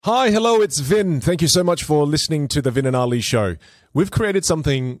Hi, hello, it's Vin. Thank you so much for listening to the Vin and Ali Show. We've created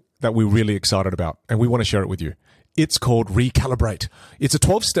something that we're really excited about, and we want to share it with you. It's called Recalibrate. It's a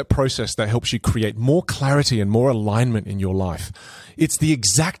 12-step process that helps you create more clarity and more alignment in your life. It's the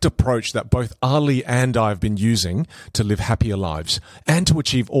exact approach that both Ali and I have been using to live happier lives and to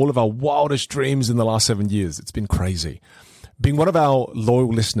achieve all of our wildest dreams in the last 7 years. It's been crazy. Being one of our loyal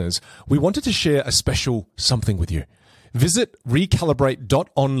listeners, we wanted to share a special something with you. Visit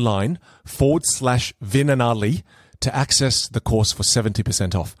recalibrate.online/Vin and Ali to access the course for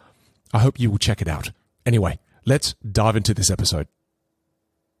 70% off. I hope you will check it out. Anyway, let's dive into this episode.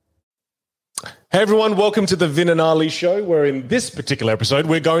 Hey everyone, welcome to the Vin and Ali Show, where in this particular episode,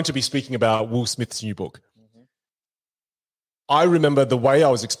 we're going to be speaking about Will Smith's new book. I remember the way I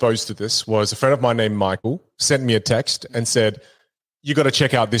was exposed to this was a friend of mine named Michael sent me a text and said, you got to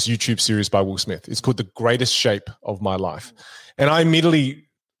check out this YouTube series by Will Smith. It's called The Greatest Shape of My Life. And I immediately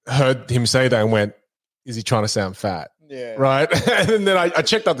heard him say that and went, is he trying to sound fat? Yeah. Right? And then I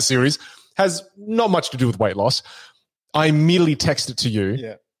checked out the series. Has not much to do with weight loss. I immediately texted to you.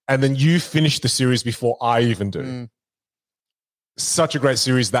 Yeah. And then you finished the series before I even do. Such a great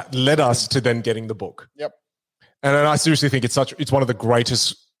series that led us to then getting the book. Yep. And I seriously think it's one of the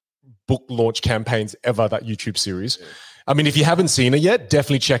greatest book launch campaigns ever, that YouTube series. Yeah. I mean, if you haven't seen it yet,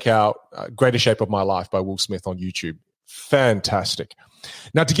 definitely check out Greatest Shape of My Life by Will Smith on YouTube. Fantastic.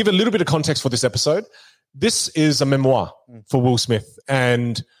 Now, to give a little bit of context for this episode, this is a memoir for Will Smith,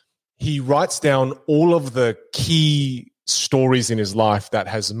 and he writes down all of the key stories in his life that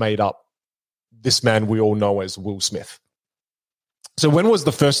has made up this man we all know as Will Smith. So when was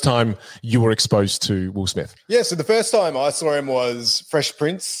the first time you were exposed to Will Smith? Yeah, so the first time I saw him was Fresh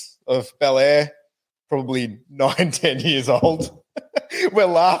Prince of Bel-Air, probably 9-10 years old. We're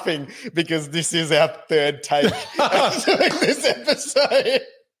laughing because this is our third take of doing this episode.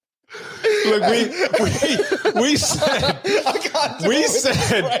 Look, we said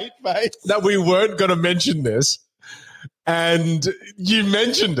that we weren't going to mention this, and you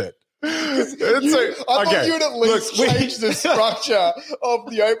mentioned it. I thought you would at least change the structure of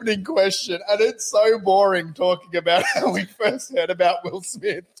the opening question, and it's so boring talking about how we first heard about Will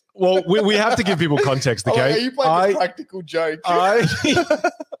Smith. Well, we have to give people context, okay? Are you playing a practical joke? All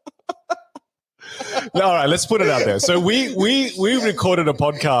right, let's put it out there. So we recorded a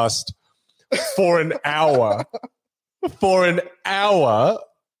podcast for an hour,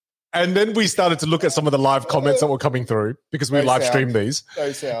 and then we started to look at some of the live comments that were coming through because we live streamed these.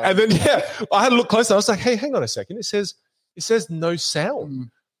 No sound. And then I had a look closer. I was like, hey, hang on a second. It says no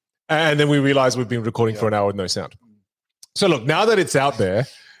sound. And then we realized we've been recording for an hour with no sound. So look, now that it's out there,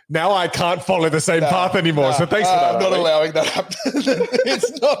 now I can't follow the same path anymore. So thanks for that. I'm not allowing that up.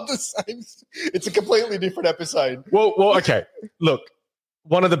 It's not the same. It's a completely different episode. Well, okay. Look,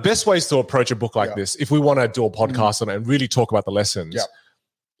 one of the best ways to approach a book like this, if we want to do a podcast on it and really talk about the lessons,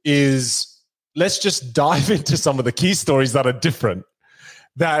 is let's just dive into some of the key stories that are different,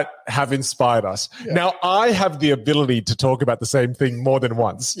 that have inspired us. Yeah. Now, I have the ability to talk about the same thing more than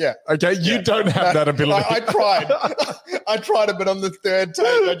once. Yeah. Okay? You don't have that ability. I tried. I tried it, but on the third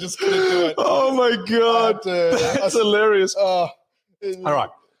take, I just couldn't do it. Oh, my God. That's hilarious. All right.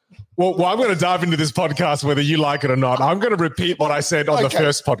 Well, I'm going to dive into this podcast whether you like it or not. I'm going to repeat what I said on the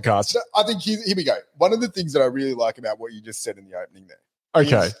first podcast. I think here we go. One of the things that I really like about what you just said in the opening there.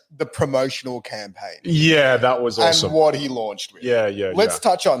 Okay. The promotional campaign. Yeah, that was awesome. And what he launched with. Yeah. Let's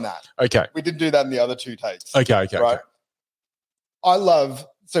touch on that. Okay. We didn't do that in the other two takes. Okay. Right? Okay. I love,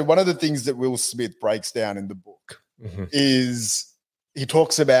 so one of the things that Will Smith breaks down in the book is he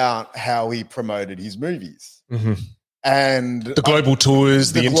talks about how he promoted his movies. And the global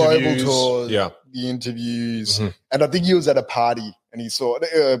tours, the interviews. Global tours, the interviews. And I think he was at a party and he saw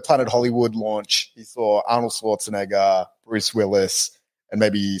Planet Hollywood launch. He saw Arnold Schwarzenegger, Bruce Willis, and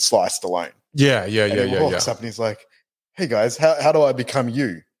maybe Sly Stallone. Yeah. He walks up and he's like, hey guys, how do I become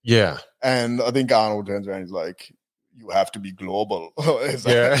you? Yeah. And I think Arnold turns around and he's like, you have to be global.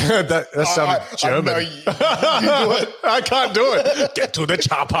 That sounded German. You do it. I can't do it. Get to the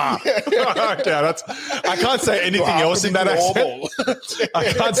chopper. I can't say anything else in that accent.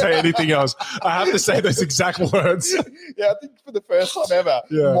 I can't say anything else. I have to say those exact words. Yeah, I think for the first time ever,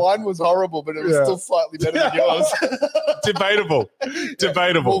 mine was horrible, but it was still slightly better than yours. Debatable.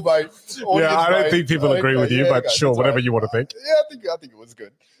 I don't think people agree with you, but sure, whatever you want to think. Yeah, I think it was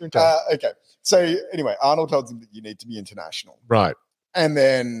good. Okay. So anyway, Arnold tells him that you need to be international. Right. And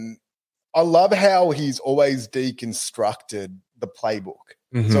then I love how he's always deconstructed the playbook.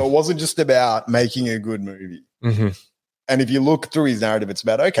 So it wasn't just about making a good movie. And if you look through his narrative, it's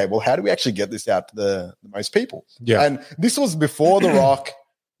about, okay, well, how do we actually get this out to the most people? Yeah. And this was before The Rock,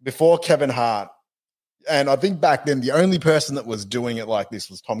 before Kevin Hart. And I think back then, the only person that was doing it like this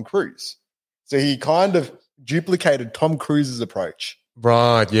was Tom Cruise. So he kind of duplicated Tom Cruise's approach.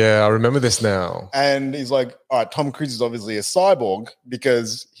 Right. Yeah. I remember this now. And he's like, all right, Tom Cruise is obviously a cyborg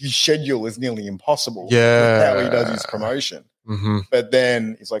because his schedule is nearly impossible. Yeah. With how he does his promotion. Mm-hmm. But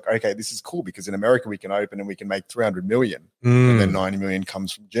then he's like, okay, this is cool because in America we can open and we can make 300 million. And then 90 million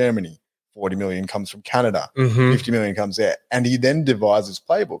comes from Germany. 40 million comes from Canada. 50 million comes there. And he then devises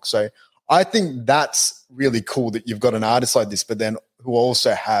playbook. So I think that's really cool that you've got an artist like this, but then who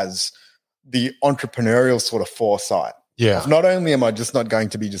also has the entrepreneurial sort of foresight. Yeah. Not only am I just not going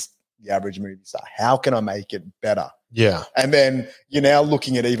to be just the average movie star, how can I make it better? Yeah. And then you're now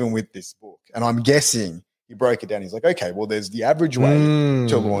looking at even with this book, and I'm guessing he broke it down. He's like, okay, well, there's the average way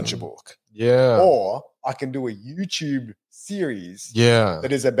to launch a book. Yeah. Or I can do a YouTube series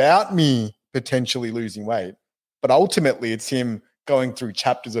that is about me potentially losing weight, but ultimately it's him going through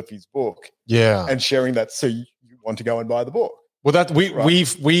chapters of his book and sharing that. So you want to go and buy the book. Well, that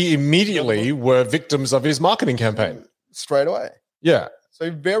we immediately were victims of his marketing campaign straight away. Yeah.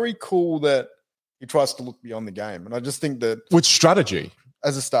 So very cool that he tries to look beyond the game. And I just think that with strategy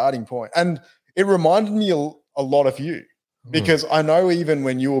as a starting point, and it reminded me a lot of you because I know even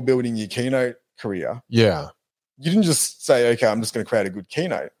when you were building your keynote career, you didn't just say, okay, I'm just going to create a good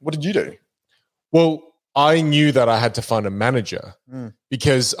keynote. What did you do? Well, I knew that I had to find a manager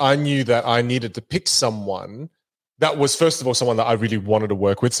because I knew that I needed to pick someone that was, first of all, someone that I really wanted to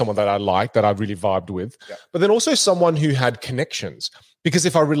work with, someone that I liked, that I really vibed with, but then also someone who had connections. Because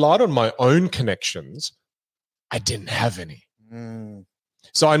if I relied on my own connections, I didn't have any.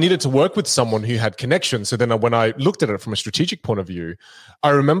 So I needed to work with someone who had connections. So then when I looked at it from a strategic point of view, I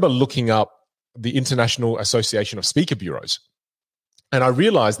remember looking up the International Association of Speaker Bureaus. And I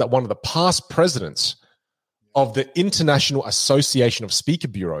realized that one of the past presidents of the International Association of Speaker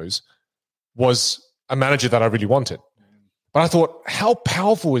Bureaus was a manager that I really wanted. But I thought, how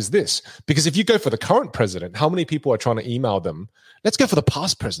powerful is this? Because if you go for the current president, how many people are trying to email them? Let's go for the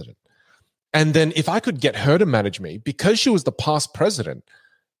past president. And then if I could get her to manage me, because she was the past president,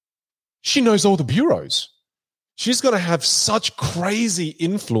 she knows all the bureaus. She's going to have such crazy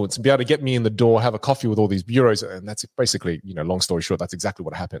influence and be able to get me in the door, have a coffee with all these bureaus. And that's basically, long story short, that's exactly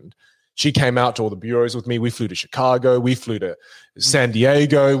what happened. She came out to all the bureaus with me. We flew to Chicago. We flew to San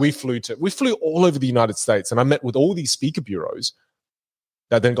Diego. We flew all over the United States. And I met with all these speaker bureaus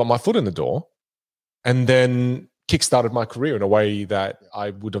that then got my foot in the door and then kickstarted my career in a way that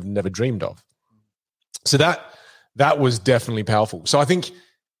I would have never dreamed of. So that was definitely powerful. So I think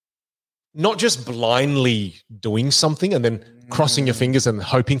not just blindly doing something and then crossing your fingers and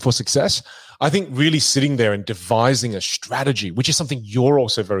hoping for success. I think really sitting there and devising a strategy, which is something you're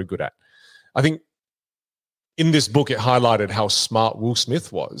also very good at. I think in this book, it highlighted how smart Will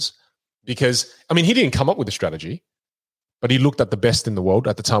Smith was because, he didn't come up with a strategy, but he looked at the best in the world.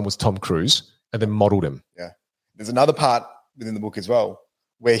 At the time was Tom Cruise and then modeled him. Yeah. There's another part within the book as well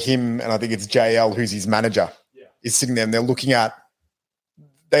where him, and I think it's JL, who's his manager, is sitting there and they're looking at,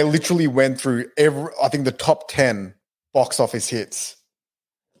 they literally went through the top 10 box office hits.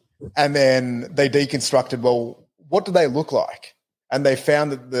 And then they deconstructed, well, what do they look like? And they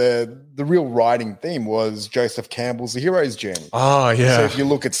found that the real writing theme was Joseph Campbell's The Hero's Journey. Oh, yeah. So if you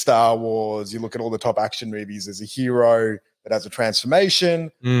look at Star Wars, you look at all the top action movies, there's a hero that has a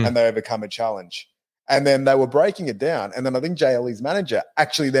transformation and they overcome a challenge. And then they were breaking it down. And then I think JLE's manager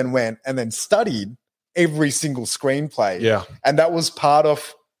actually then went and then studied every single screenplay. Yeah. And that was part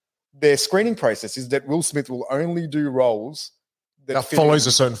of their screening process, is that Will Smith will only do roles that follows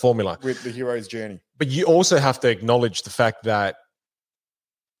a certain formula with the hero's journey. But you also have to acknowledge the fact that,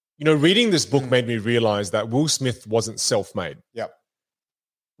 reading this book made me realize that Will Smith wasn't self-made. Yep.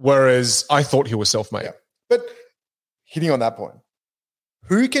 Whereas I thought he was self-made. Yep. But hitting on that point,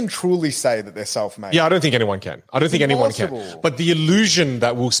 who can truly say that they're self-made? Yeah, I don't think anyone can. I don't think anyone can. But the illusion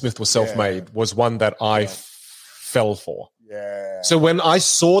that Will Smith was self-made was one that I fell for. Yeah. So when I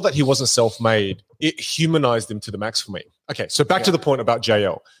saw that he wasn't self-made, it humanized him to the max for me. Okay, so back to the point about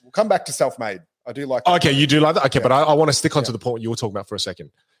JL. We'll come back to self-made. I do like that. Okay, you do like that? Okay, but I want to stick on to the point you were talking about for a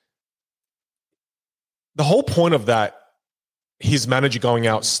second. The whole point of that, his manager going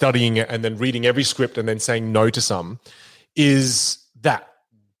out, studying it, and then reading every script and then saying no to some, is that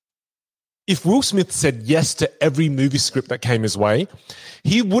if Will Smith said yes to every movie script that came his way,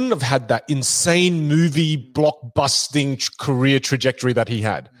 he wouldn't have had that insane movie blockbusting career trajectory that he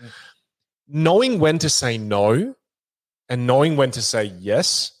had. Knowing when to say no and knowing when to say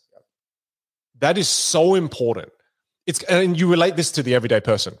yes, that is so important. And you relate this to the everyday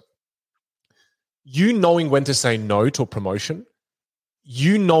person. You knowing when to say no to a promotion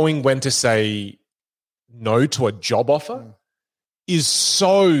you knowing when to say no to a job offer is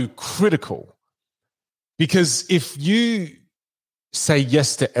so critical, because if you say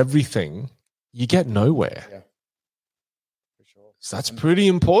yes to everything, you get nowhere. Yeah. For sure. So that's pretty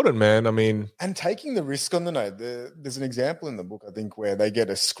important, man. I mean, and taking the risk on the no. There's an example in the book, I think, where they get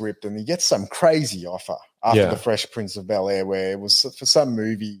a script and he gets some crazy offer after The Fresh Prince of Bel-Air, where it was for some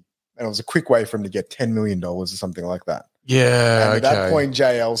movie and it was a quick way for him to get $10 million or something like that. Yeah. And at that point,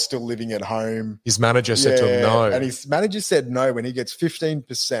 JL's still living at home. His manager said to him no. And his manager said no when he gets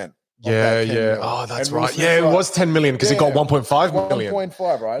 15%. Yeah. Oh, that's right. Yeah, it was 10 million because he got 1.5 million.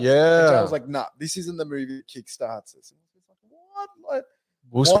 1.5, right? Yeah. I was like, nah, this isn't the movie that kickstarts this. What? Like,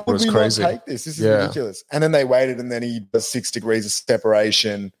 why would we not take this? This is ridiculous. And then they waited, and then he does 6 Degrees of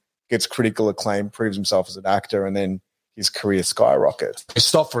Separation, gets critical acclaim, proves himself as an actor, and then his career skyrockets.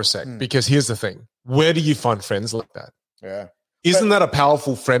 Stop for a sec, because here's the thing. Where do you find friends like that? Yeah. Isn't that a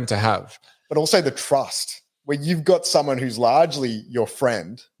powerful friend to have? But also the trust, where you've got someone who's largely your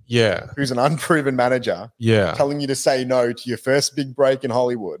friend, who's an unproven manager, telling you to say no to your first big break in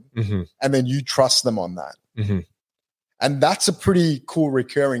Hollywood, and then you trust them on that. And that's a pretty cool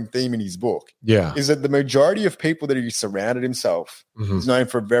recurring theme in his book. Is that the majority of people that he surrounded himself, he's known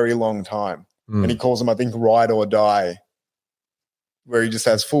for a very long time. And he calls them, I think, ride or die, where he just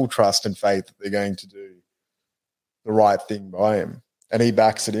has full trust and faith that they're going to do the right thing by him. And he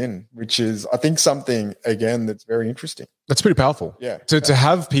backs it in, which is, I think, something, again, that's very interesting. That's pretty powerful. Yeah. To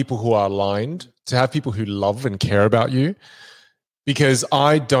have people who are aligned, to have people who love and care about you, because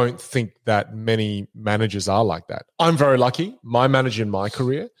I don't think that many managers are like that. I'm very lucky. My manager in my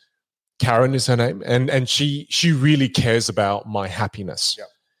career, Karen is her name, and she really cares about my happiness. Yeah.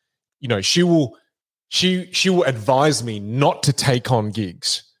 You know, she will advise me not to take on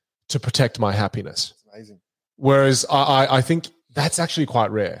gigs to protect my happiness. That's amazing. Whereas I think that's actually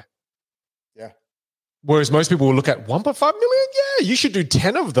quite rare. Yeah. Whereas most people will look at 1.5 million. Yeah, you should do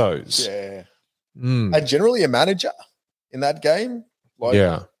 10 of those. Yeah. And generally a manager in that game.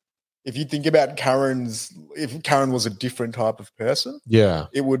 Like, if you think about if Karen was a different type of person,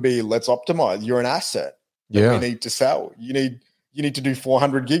 it would be, let's optimize. You're an asset that we need to sell. You need to do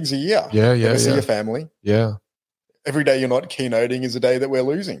 400 gigs a year. Yeah. See your family. Yeah. Every day you're not keynoting is a day that we're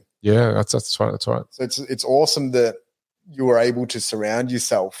losing. Yeah, that's right. That's right. So it's awesome that you were able to surround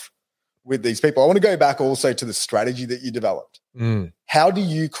yourself with these people. I want to go back also to the strategy that you developed. How do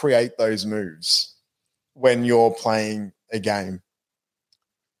you create those moves when you're playing a game?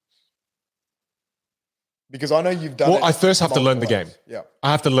 Because I know you've done I first have to learn the game. Yeah.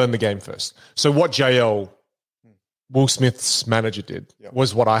 I have to learn the game first. So what JL, Will Smith's manager, did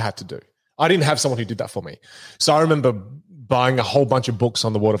was what I had to do. I didn't have someone who did that for me. So I remember buying a whole bunch of books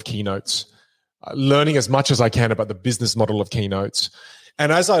on the world of keynotes, learning as much as I can about the business model of keynotes.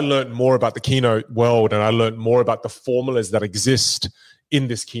 And as I learned more about the keynote world and I learned more about the formulas that exist in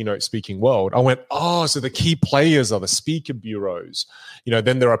this keynote speaking world, I went, so the key players are the speaker bureaus. You know,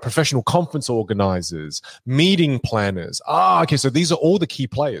 then there are professional conference organizers, meeting planners. Okay, so these are all the key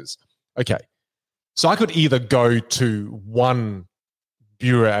players. Okay, so I could either go to one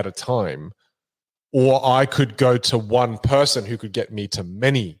bureau at a time, or I could go to one person who could get me to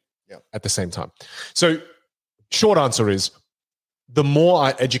many at the same time. So short answer is, the more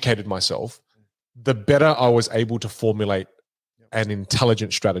I educated myself, the better I was able to formulate an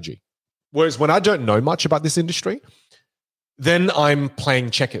intelligent strategy. Whereas when I don't know much about this industry, then I'm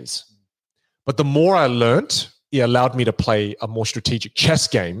playing checkers. But the more I learned, it allowed me to play a more strategic chess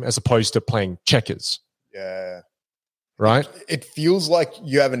game as opposed to playing checkers. Yeah. Right? It feels like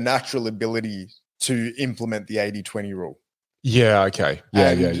you have a natural ability to implement the 80-20 rule. Yeah, okay.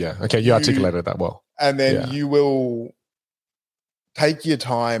 Yeah. Okay, you articulated that well. And then you will take your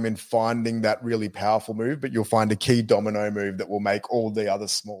time in finding that really powerful move, but you'll find a key domino move that will make all the other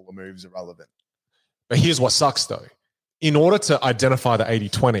smaller moves irrelevant. But here's what sucks though. In order to identify the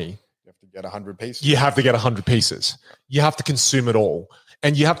 80-20, you have to get 100 pieces. You have to get 100 pieces. You have to consume it all.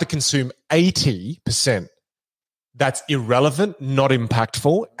 And you have to consume 80% that's irrelevant, not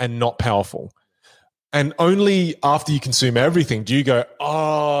impactful, and not powerful. And only after you consume everything do you go,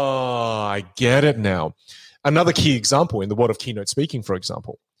 I get it now. Another key example in the world of keynote speaking, for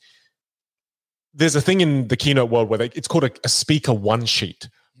example, there's a thing in the keynote world where it's called a speaker one sheet,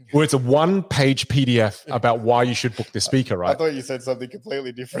 where it's a one-page PDF about why you should book the speaker, right? I thought you said something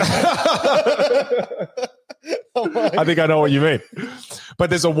completely different. I think I know what you mean. But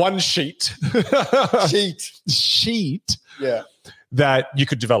there's a one sheet that you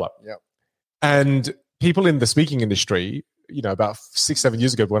could develop. Yeah. And people in the speaking industry, you know, about 6-7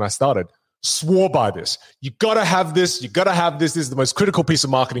 years ago when I started, swore by this. You got to have this. You got to have this. This is the most critical piece of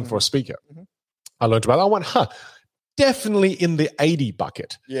marketing for a speaker. I learned about it. I went, definitely in the 80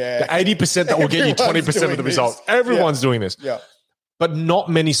 bucket. Yeah. The 80% that will get you 20% of the results. Everyone's doing this. Yeah. But not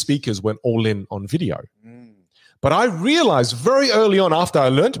many speakers went all in on video. But I realized very early on after I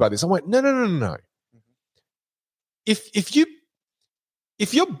learned about this, I went, no.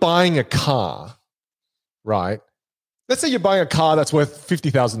 If you're buying a car, right? Let's say you're buying a car that's worth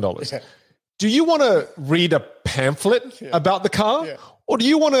 $50,000. Yeah. Do you want to read a pamphlet about the car? Yeah. Or do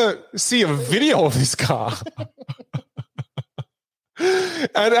you want to see a video of this car? and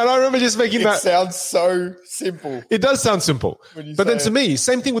I remember just making that. It sounds so simple. It does sound simple. But then to me,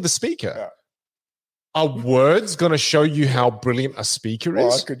 same thing with the speaker. Yeah. Are words going to show you how brilliant a speaker is?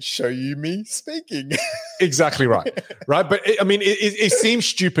 Well, I could show you me speaking. Exactly right. Right. But it seems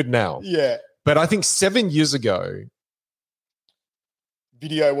stupid now. Yeah. But I think 7 years ago,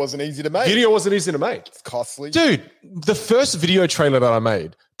 video wasn't easy to make. It's costly. Dude, the first video trailer that I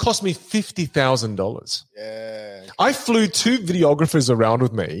made cost me $50,000. Yeah. I flew 2 videographers around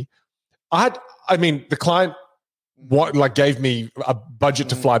with me. The client gave me a budget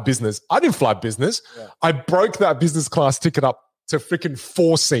to fly business. I didn't fly business. Yeah. I broke that business class ticket up to freaking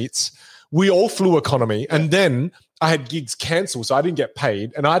 4 seats. We all flew economy. Yeah. And then I had gigs canceled, so I didn't get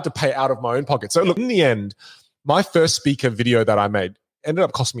paid. And I had to pay out of my own pocket. So look, in the end, my first speaker video that I made ended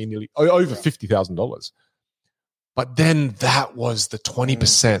up costing me nearly over $50,000. But then that was the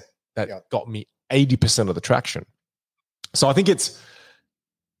 20% that got me 80% of the traction. So I think if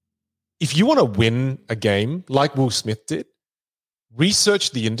you want to win a game like Will Smith did,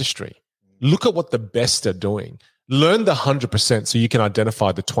 research the industry. Look at what the best are doing. Learn the 100% so you can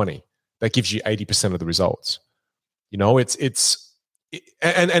identify the 20 that gives you 80% of the results. You know,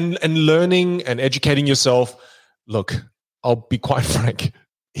 and learning and educating yourself. Look, I'll be quite frank.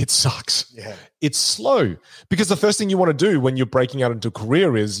 It sucks. Yeah. It's slow because the first thing you want to do when you're breaking out into a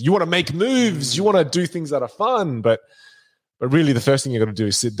career is you want to make moves. You want to do things that are fun, but really the first thing you got to do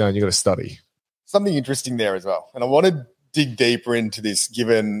is sit down. You got to study. Something interesting there as well. And I want to dig deeper into this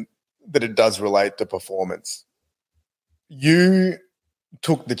given that it does relate to performance. You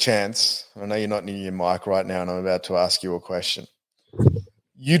took the chance. I know you're not near your mic right now and I'm about to ask you a question.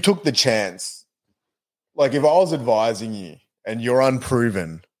 You took the chance. Like if I was advising you and you're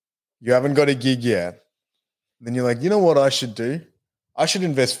unproven, you haven't got a gig yet, then you're like, you know what I should do? I should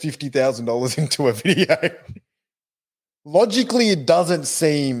invest $50,000 into a video. Logically, it doesn't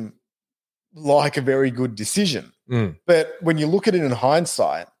seem like a very good decision. But when you look at it in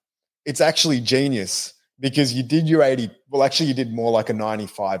hindsight, it's actually genius because you did your 80. Well, actually, you did more like a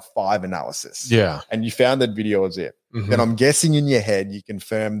 95/5 analysis. Yeah. And you found that video was it. Then I'm guessing in your head, you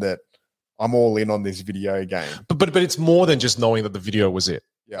confirmed that I'm all in on this video game. But it's more than just knowing that the video was it.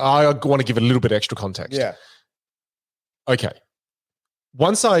 Yeah. I want to give a little bit extra context. Yeah. Okay.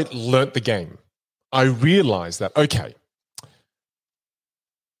 Once I learnt the game, I realized that, okay,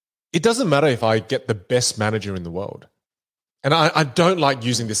 it doesn't matter if I get the best manager in the world. And I don't like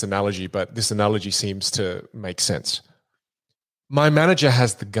using this analogy, but this analogy seems to make sense. My manager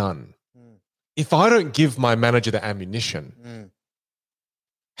has the gun. If I don't give my manager the ammunition,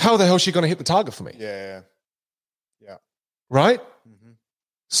 how the hell is she going to hit the target for me? Yeah. Right?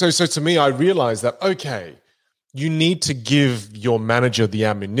 So to me, I realized that, okay, you need to give your manager the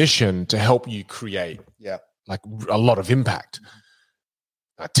ammunition to help you create like a lot of impact.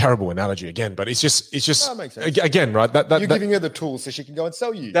 A terrible analogy again, but it's just that makes sense. Again, right? You're giving her the tools so she can go and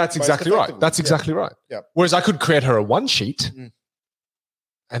sell you. That's exactly right. That's exactly right. Yeah. Whereas I could create her a one sheet,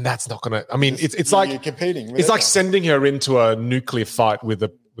 and that's not going to. I mean, it's like you're competing. It's like sending her into a nuclear fight with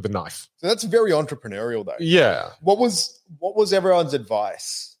a knife. So that's very entrepreneurial, though. Yeah. What was everyone's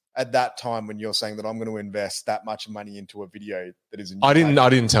advice at that time when you're saying that I'm going to invest that much money into a video that is? I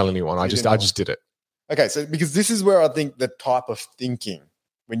didn't tell anyone. I just did it. Okay, so because this is where I think the type of thinking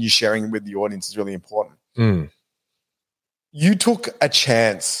when you're sharing with the audience is really important. You took a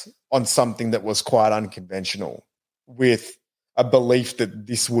chance on something that was quite unconventional with a belief that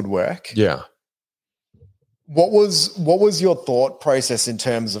this would work. Yeah. What was your thought process in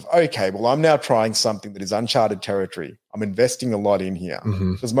terms of, okay, well, I'm now trying something that is uncharted territory. I'm investing a lot in here.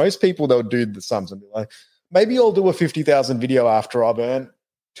 Because most people, they'll do the sums and be like, maybe I'll do a 50,000 video after I've earned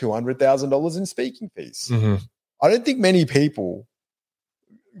 $200,000 in speaking fees. I don't think many people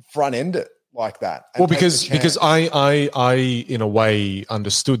front end it like that. Well, because I in a way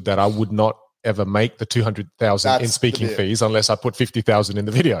understood that I would not ever make the 200,000 in speaking fees unless I put 50,000 in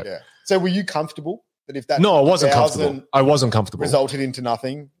the video. Yeah. So were you comfortable that if that No, I wasn't comfortable. I wasn't comfortable. Resulted into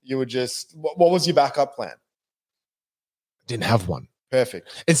nothing, you were just what was your backup plan? Didn't have one. Perfect.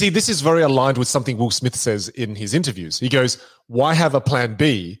 And see, this is very aligned with something Will Smith says in his interviews. He goes, why have a plan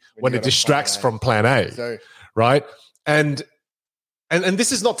B when it distracts from plan A? So, Right? And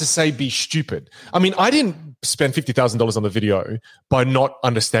this is not to say be stupid. I mean, I didn't spend $50,000 on the video by not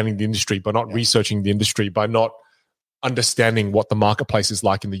understanding the industry, by not researching the industry, by not understanding what the marketplace is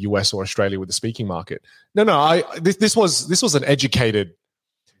like in the US or Australia with the speaking market. No. This was an educated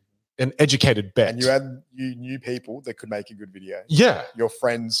bet. and you knew people that could make a good video. Yeah, Your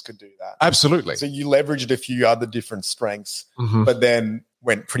friends could do that. absolutely. So you leveraged a few other different strengths, Mhm. but then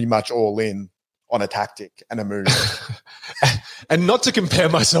went pretty much all in on a tactic and a move. And not to compare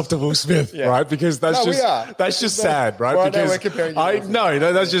myself to Will Smith, Yeah. right? Because that's No, we just are. that's just No, sad, right? well, no, because we're comparing you to Will Smith.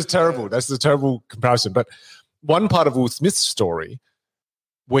 no, that's just terrible. Yeah. That's a terrible comparison. But one part of Will Smith's story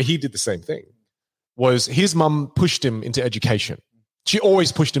where he did the same thing was his mum pushed him into education. She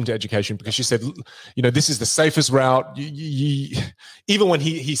always pushed him to education because she said, this is the safest route. Even when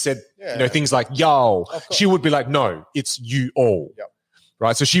he said, things like, yo, Of course. she would be like, no, it's you all. Yep.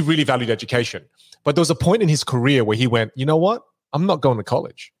 Right? So she really valued education. But there was a point in his career where he went, you know what? I'm not going to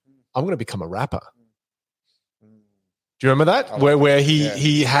college. I'm going to become a rapper. Do you remember that? Where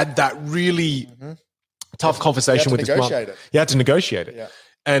he had that really tough conversation with his mom. He had to negotiate it. Yeah.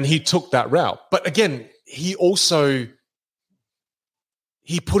 And he took that route. But again, he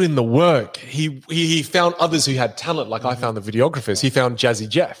put in the work. He found others who had talent, like I found the videographers. He found Jazzy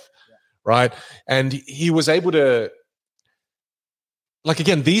Jeff, right? And he was able to, like,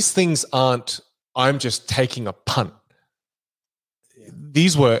 again, these things aren't, I'm just taking a punt.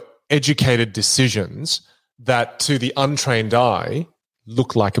 These were educated decisions that to the untrained eye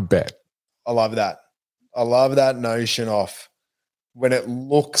look like a bet. I love that. I love that notion of when it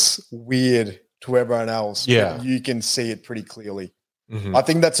looks weird to everyone else, but you can see it pretty clearly. Mhm. I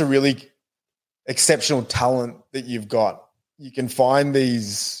think that's a really exceptional talent that you've got. You can find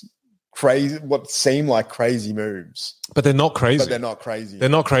these crazy, what seem like crazy moves, But they're not crazy. but they're not crazy. They're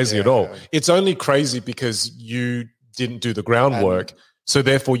not crazy at all. Yeah. It's only crazy because you didn't do the groundwork. So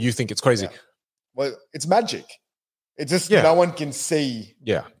therefore you think it's crazy. Yeah. Well, it's magic. It's just Yeah. no one can see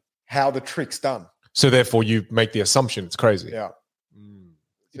Yeah. how the trick's done. So therefore you make the assumption it's crazy. Yeah.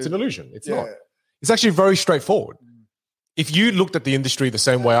 It's an illusion. It's Yeah. not. It's actually very straightforward. If you looked at the industry the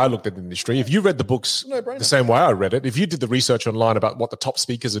same way I looked at the industry, if you read the books No-brainer. the same way I read it, if you did the research online about what the top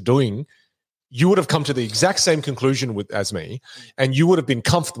speakers are doing, you would have come to the exact same conclusion as me, and you would have been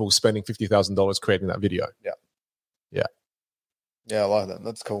comfortable spending $50,000 creating that video. Yeah, I like that.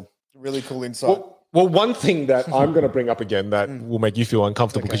 That's cool. Really cool insight. Well, one thing that I'm going to bring up again that will make you feel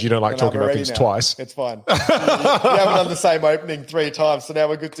uncomfortable because you don't like No, talking we're about ready things now. twice. It's fine. You haven't done the same opening 3 times, so now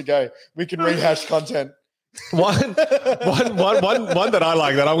we're good to go. We can rehash content. One that I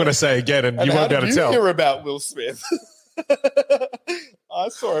like that I'm going to say again, and you how won't be able did to you tell. hear about Will Smith? I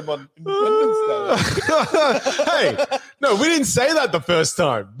saw him on Independence Day. Hey, no, we didn't say that the first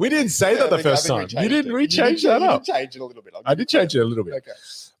time. We didn't say that the first time. You didn't rechange that up. You change it a little bit. I did change it a little bit. Okay.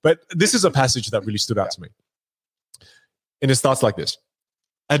 But this is a passage that really stood out to me. And it starts like this.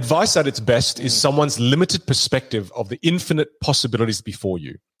 Advice at its best is someone's limited perspective of the infinite possibilities before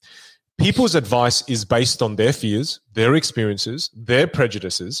you. People's advice is based on their fears, their experiences, their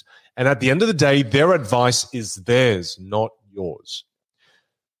prejudices, and at the end of the day, their advice is theirs, not yours.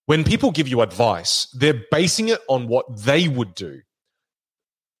 When people give you advice, they're basing it on what they would do,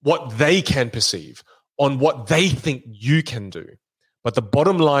 what they can perceive, on what they think you can do. But the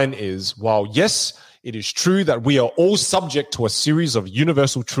bottom line is, while yes, it is true that we are all subject to a series of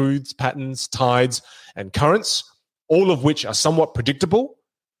universal truths, patterns, tides, and currents, all of which are somewhat predictable,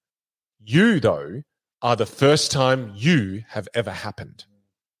 you, though, are the first time you have ever happened.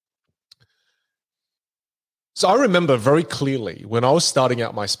 So I remember very clearly when I was starting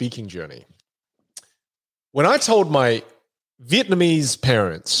out my speaking journey, when I told my Vietnamese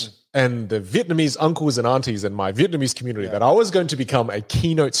parents and the Vietnamese uncles and aunties in my Vietnamese community that I was going to become a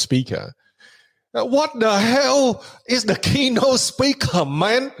keynote speaker. What the hell is the keynote speaker,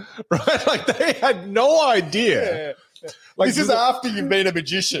 man? Right? Like they had no idea. Yeah. Like this is after you've been a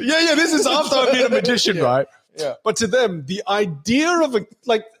magician. Yeah. This is after I've been a magician, right? Yeah. But to them, the idea of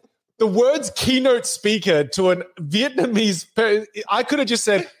the words keynote speaker to an Vietnamese, I could have just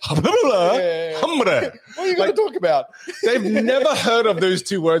said, What are you going to talk about? They've never heard of those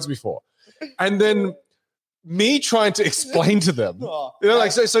two words before. And then me trying to explain to them,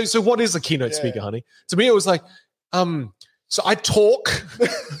 so what is a keynote speaker, honey? To me, it was like, so I talk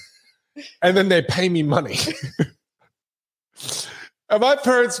and then they pay me money. And my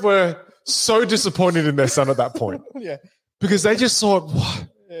parents were so disappointed in their son at that point. Yeah. Because they just thought, what?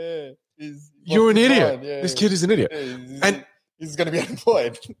 Yeah. You're an idiot. This kid is an idiot. Is And he's going to be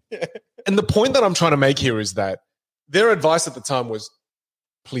unemployed. And the point that I'm trying to make here is that their advice at the time was,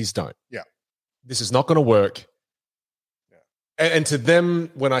 please don't. Yeah. This is not going to work. Yeah. And to them,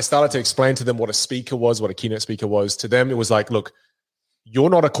 when I started to explain to them what a speaker was, what a keynote speaker was, to them, it was like, look, you're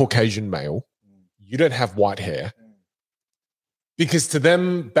not a Caucasian male. You don't have white hair. Because to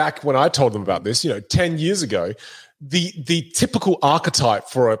them, back when I told them about this, 10 years ago, the typical archetype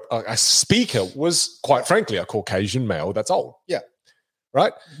for a speaker was, quite frankly, a Caucasian male that's old. Yeah.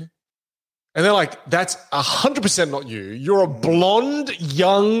 Right? Mm-hmm. And they're like, that's 100% not you. You're a blonde,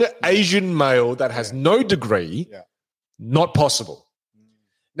 young Asian male that has no degree. Yeah. Not possible.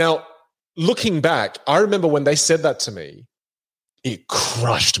 Now, looking back, I remember when they said that to me, it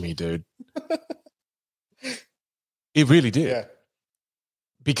crushed me, dude. It really did. Yeah.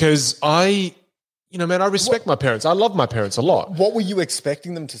 Because I respect my parents. I love my parents a lot. What were you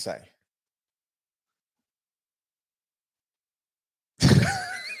expecting them to say?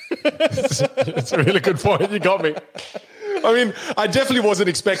 It's a really good point. You got me. I mean, I definitely wasn't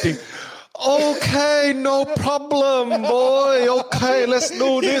expecting, okay, no problem, boy. Okay, let's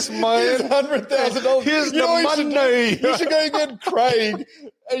do this, man. Here's $100,000. Here's the money. You should go get Craig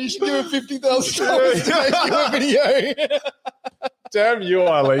and you should give him $50,000 to make you a video. Damn you,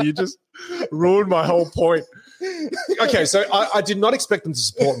 Ali. You just ruined my whole point. Okay, so I did not expect them to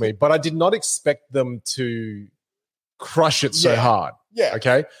support me, but I did not expect them to crush it so hard. Yeah.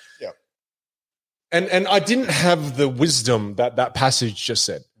 Okay? Yeah. And I didn't have the wisdom that passage just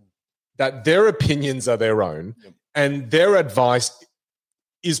said, that their opinions are their own, and their advice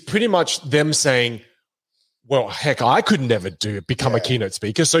is pretty much them saying, well, heck, I could never become a keynote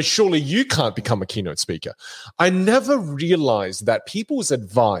speaker, so surely you can't become a keynote speaker. I never realized that people's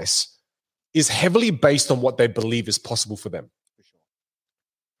advice is heavily based on what they believe is possible for them. For sure.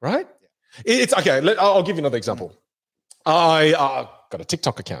 Right? Yeah. It's okay. I'll give you another example. I got a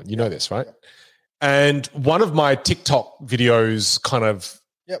TikTok account. You know this, right? Yeah. And one of my TikTok videos kind of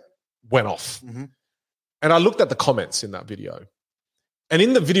went off. Mm-hmm. And I looked at the comments in that video. And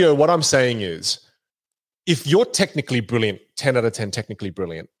in the video, what I'm saying is, if you're technically brilliant, 10 out of 10 technically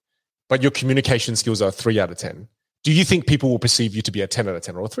brilliant, but your communication skills are 3 out of 10, do you think people will perceive you to be a 10 out of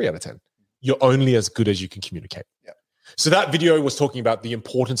 10 or a 3 out of 10? You're only as good as you can communicate. Yeah. So that video was talking about the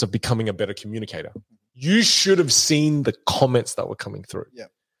importance of becoming a better communicator. You should have seen the comments that were coming through. Yeah.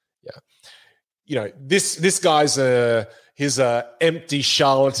 Yeah. This guy's he's a empty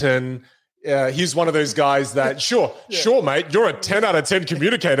charlatan. He's one of those guys that, sure, mate, you're a 10 out of 10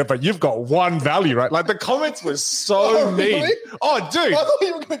 communicator, but you've got one value, right? Like the comments were so mean. Really? Oh, dude. I thought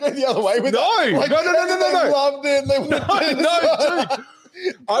you were going to go the other way with that. No. They loved it. No, dude.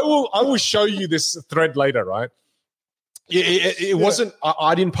 I will show you this thread later, right? It wasn't,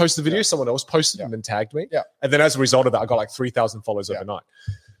 I didn't post the video. Someone else posted it and then tagged me. Yeah. And then as a result of that, I got like 3,000 followers overnight.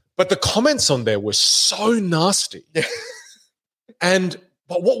 But the comments on there were so nasty. Yeah.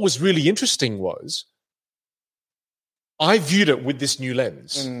 But what was really interesting was I viewed it with this new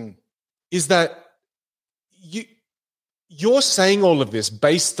lens, is that you're saying all of this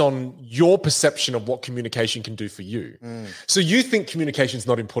based on your perception of what communication can do for you. So you think communication is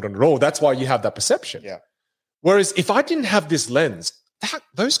not important at all. That's why you have that perception. Yeah. Whereas if I didn't have this lens,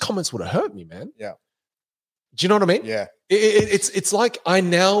 those comments would have hurt me, man. Yeah. Do you know what I mean? Yeah. It's like I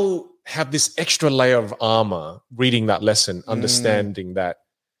now have this extra layer of armor reading that lesson, understanding that,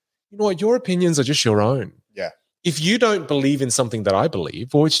 you know what, your opinions are just your own. Yeah. If you don't believe in something that I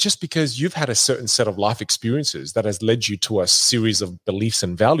believe, or it's just because you've had a certain set of life experiences that has led you to a series of beliefs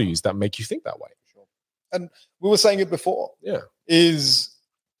and values that make you think that way. Sure. And we were saying it before. Yeah. Is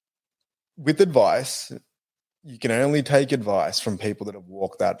with advice, you can only take advice from people that have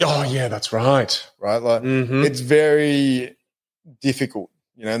walked that path. Oh, yeah, that's right. Right? Like it's very difficult.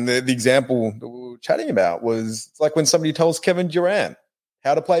 And the example that we were chatting about was it's like when somebody tells Kevin Durant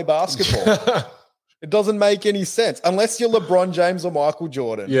how to play basketball. It doesn't make any sense unless you're LeBron James or Michael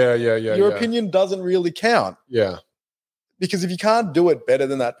Jordan. Yeah. Your opinion doesn't really count. Yeah. Because if you can't do it better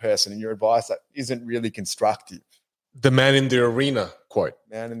than that person and your advice that isn't really constructive. The man in the arena quote.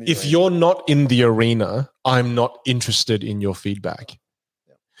 If you're not in the arena, I'm not interested in your feedback.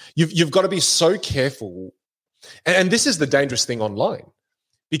 Yeah. You've got to be so careful. And this is the dangerous thing online,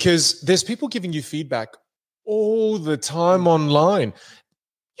 because there's people giving you feedback all the time online.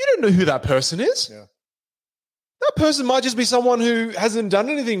 You don't know who that person is. Yeah. That person might just be someone who hasn't done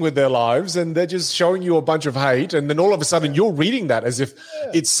anything with their lives and they're just showing you a bunch of hate. And then all of a sudden you're reading that as if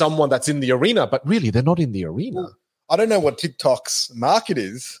it's someone that's in the arena, but really they're not in the arena. Well, I don't know what TikTok's market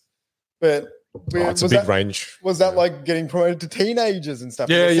is, but It's a big range. Was that like getting promoted to teenagers and stuff?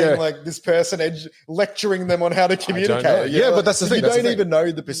 Yeah, yeah. Like this person lecturing them on how to communicate. Yeah, but that's the thing. You don't even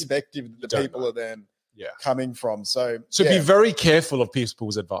know the perspective that the people are then coming from. So be very careful of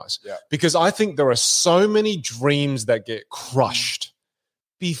people's advice. Yeah. Because I think there are so many dreams that get crushed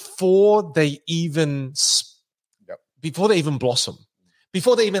before they even blossom,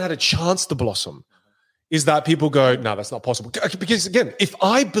 before they even had a chance to blossom. Is that people go, no, that's not possible. Because again, if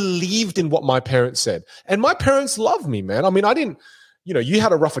I believed in what my parents said, and my parents love me, man. I mean, I didn't, you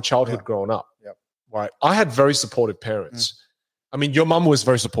had a rougher childhood growing up. Yep. Right. I had very supportive parents. I mean, your mum was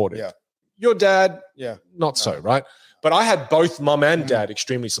very supportive. Yeah. Your dad, not No. so, right? But I had both mum and dad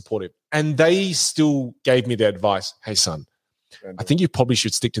extremely supportive. And they still gave me their advice. Hey, son, I think you probably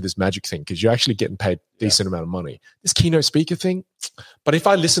should stick to this magic thing because you're actually getting paid a decent amount of money. This keynote speaker thing. But if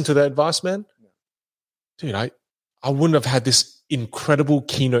I listen to their advice, man, dude, I wouldn't have had this incredible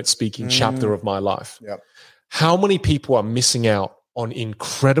keynote speaking chapter of my life. Yep. How many people are missing out on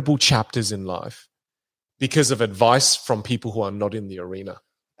incredible chapters in life because of advice from people who are not in the arena?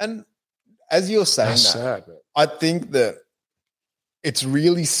 And as you're saying That's that, sad, man. I think that it's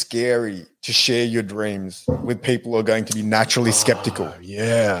really scary to share your dreams with people who are going to be naturally skeptical.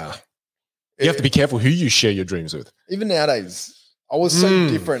 Yeah. You have to be careful who you share your dreams with. Even nowadays, I was so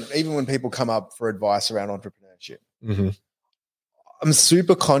different, even when people come up for advice around entrepreneurship. Mm-hmm. I'm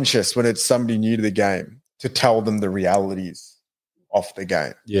super conscious when it's somebody new to the game to tell them the realities of the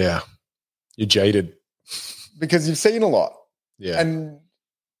game. Yeah. You're jaded. Because you've seen a lot. Yeah. And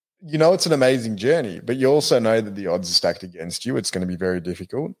it's an amazing journey, but you also know that the odds are stacked against you. It's going to be very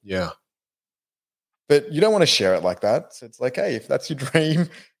difficult. Yeah. But you don't want to share it like that. So it's like, hey, if that's your dream,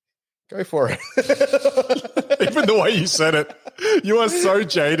 go for it. Even the way you said it, you are so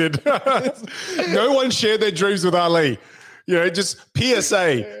jaded. No one shared their dreams with Ali. Just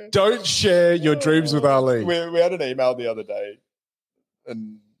PSA, don't share your dreams with Ali. We had an email the other day,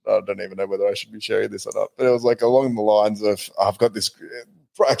 and I don't even know whether I should be sharing this or not, but it was like along the lines of, I've got this,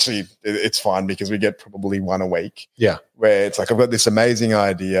 actually, it's fine because we get probably one a week. Yeah. Where it's like, I've got this amazing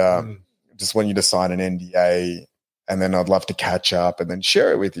idea. Just want you to sign an NDA, and then I'd love to catch up and then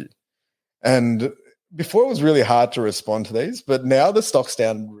share it with you. And before it was really hard to respond to these, but now the stock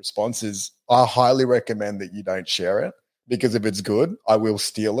standard response is, I highly recommend that you don't share it because if it's good, I will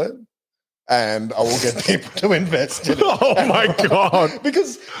steal it and I will get people to invest in it. Oh my God.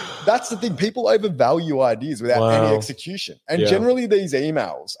 Because that's the thing. People overvalue ideas without any execution. And generally these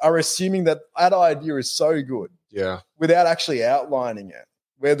emails are assuming that idea is so good without actually outlining it,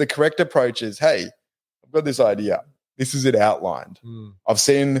 where the correct approach is, hey, I've got this idea. This is it outlined. I've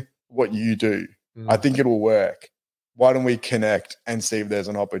seen what you do. I think it'll work. Why don't we connect and see if there's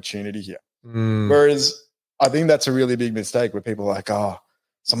an opportunity here? Whereas I think that's a really big mistake where people are like,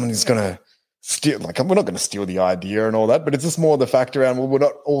 someone is going to steal. Like, we're not going to steal the idea and all that, but it's just more the fact around, well, we're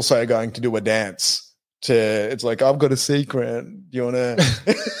not also going to do a dance to, it's like, I've got a secret. Do you want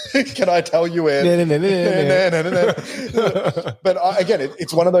to, can I tell you it? But again,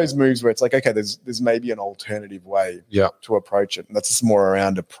 it's one of those moves where it's like, okay, there's maybe an alternative way to approach it. And that's just more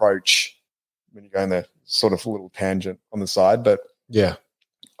around approach when you go in the sort of little tangent on the side. But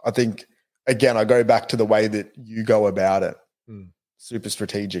I think, again, I go back to the way that you go about it. Super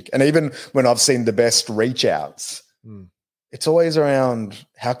strategic. And even when I've seen the best reach outs, it's always around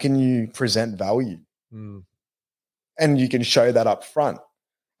how can you present value? And you can show that up front.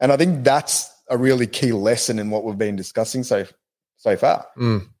 And I think that's a really key lesson in what we've been discussing so far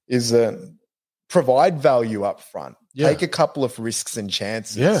is provide value up front. Take a couple of risks and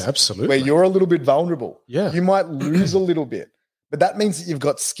chances. Yeah, absolutely. Where you're a little bit vulnerable. Yeah. You might lose a little bit, but that means that you've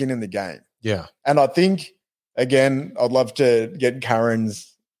got skin in the game. Yeah. And I think, again, I'd love to get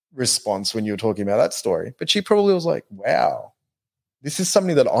Karen's response when you were talking about that story, but she probably was like, wow, this is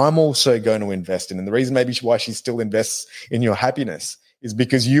something that I'm also going to invest in. And the reason maybe why she still invests in your happiness is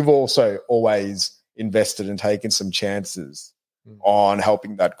because you've also always invested and taken some chances on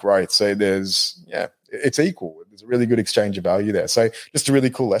helping that growth. So there's, it's equal. There's a really good exchange of value there. So just a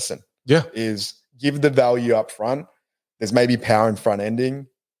really cool lesson is give the value up front. There's maybe power in front ending.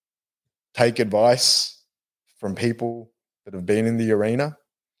 Take advice from people that have been in the arena.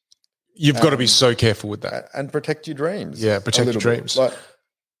 You've got to be so careful with that. And protect your dreams. Yeah, protect your dreams.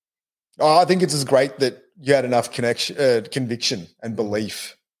 I think it's as great that you had enough conviction and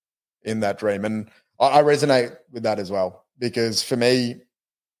belief in that dream. And I resonate with that as well, because for me,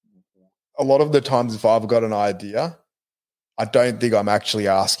 a lot of the times if I've got an idea, I don't think I'm actually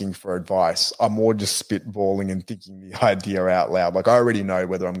asking for advice. I'm more just spitballing and thinking the idea out loud. Like I already know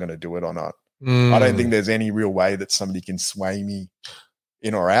whether I'm going to do it or not. I don't think there's any real way that somebody can sway me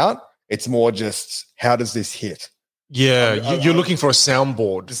in or out. It's more just, how does this hit? Yeah, you're looking for a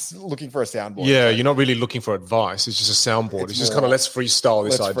soundboard. Just looking for a soundboard. Yeah, you're not really looking for advice. It's just a soundboard. It's just kind of let's freestyle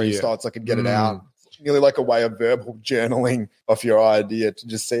this idea. Let's freestyle so I can get it out. Nearly like a way of verbal journaling of your idea to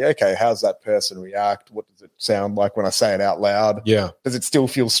just see, okay, how's that person react? What does it sound like when I say it out loud? Yeah. Does it still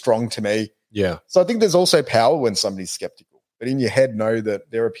feel strong to me? Yeah. So I think there's also power when somebody's skeptical, but in your head know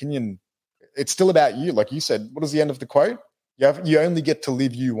that their opinion, it's still about you. Like you said, what is the end of the quote? You only get to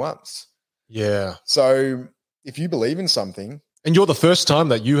live you once. Yeah. So if you believe in something, and you're the first time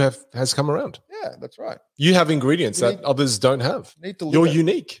that has come around. Yeah, that's right. You have ingredients that others don't have. You're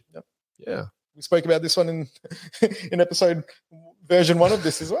unique. Yep. Yeah. We spoke about this one in episode version 1 of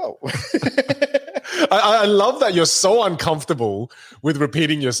this as well. I love that you're so uncomfortable with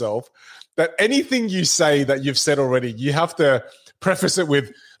repeating yourself that anything you say that you've said already, you have to preface it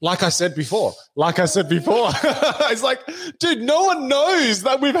with, like I said before. It's like, dude, no one knows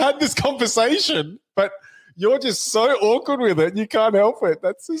that we've had this conversation, but you're just so awkward with it. You can't help it.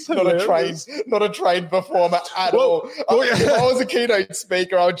 That's just not a trained performer at all. If I was a keynote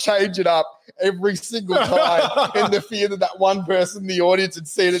speaker, I would change it up every single time in the fear that one person in the audience had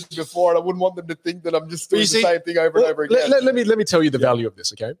seen it before, and I wouldn't want them to think that I'm just doing the same thing over and over again. Let me tell you the value of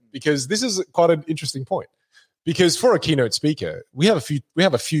this, okay? Because this is quite an interesting point. Because for a keynote speaker, we have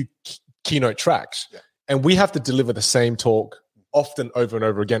a few keynote tracks, and we have to deliver the same talk often over and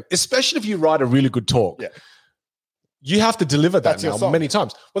over again, especially if you write a really good talk. Yeah. You have to deliver that now many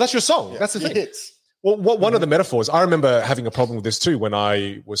times. Well, that's your song. Yeah. That's the thing. Hits. Well, one of the metaphors, I remember having a problem with this too when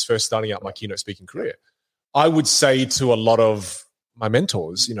I was first starting out my keynote speaking career. I would say to a lot of my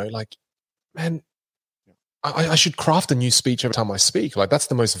mentors, like, man, I should craft a new speech every time I speak. Like, that's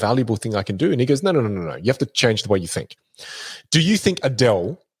the most valuable thing I can do. And he goes, no. You have to change the way you think. Do you think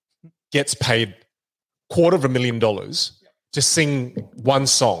Adele gets paid $250,000 to sing one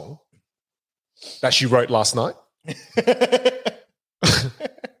song that she wrote last night?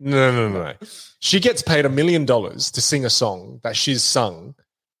 No. She gets paid $1 million to sing a song that she's sung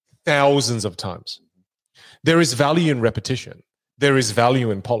thousands of times. There is value in repetition. There is value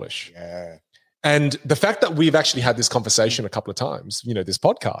in polish. Yeah. And the fact that we've actually had this conversation a couple of times, this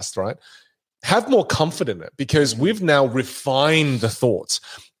podcast, right? Have more comfort in it because we've now refined the thoughts.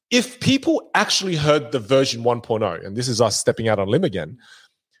 If people actually heard the version 1.0, and this is us stepping out on a limb again,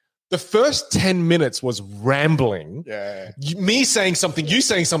 the first 10 minutes was rambling. Yeah. Me saying something, you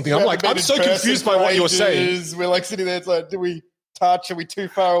saying something. I'm like, I'm so confused by what you're saying. We're like sitting there, it's like, do we touch? Are we too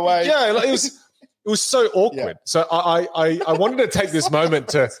far away? Yeah, like it was so awkward. Yeah. So I wanted to take this moment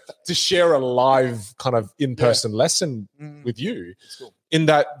to share a live kind of in-person lesson with you in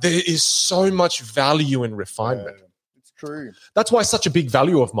that there is so much value in refinement. Yeah. True. That's why such a big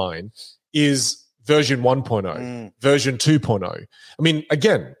value of mine is version 1.0, version 2.0. I mean,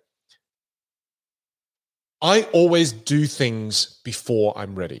 again, I always do things before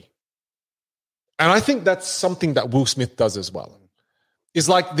I'm ready. And I think that's something that Will Smith does as well. It's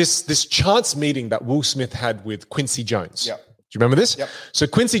like this chance meeting that Will Smith had with Quincy Jones. Yep. Do you remember this? Yep. So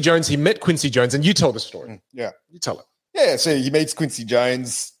Quincy Jones, he met Quincy Jones, and you tell the story. Yeah. You tell it. Yeah, so he meets Quincy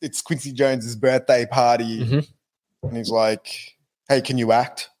Jones. It's Quincy Jones's birthday party. Mm-hmm. And he's like, hey, can you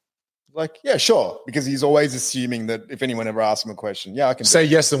act? Like, yeah, sure. Because he's always assuming that if anyone ever asks him a question, yeah, I can say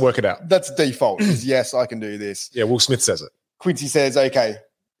yes and work it out. That's default. Is yes, I can do this. Yeah, Will Smith says it. Quincy says, okay,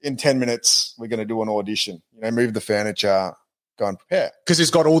 in 10 minutes, we're going to do an audition. Move the furniture, go and prepare. Because he's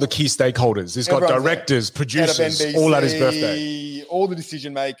got all the key stakeholders. He's got directors, producers, NBC, all at his birthday. All the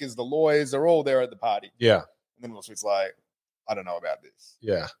decision makers, the lawyers, they're all there at the party. Yeah. And then Will Smith's like, I don't know about this.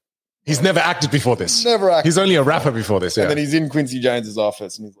 Yeah. He's never acted before this. Never acted. He's only a rapper before this. Yeah. And then he's in Quincy Jones's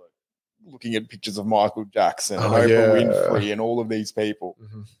office and he's like looking at pictures of Michael Jackson and Oprah Winfrey and all of these people.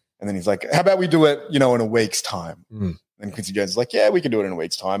 Mm-hmm. And then he's like, how about we do it, in a week's time? And Quincy Jones is like, yeah, we can do it in a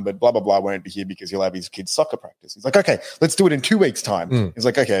week's time, but blah, blah, blah won't be here because he'll have his kid's soccer practice. He's like, okay, let's do it in 2 weeks' time. He's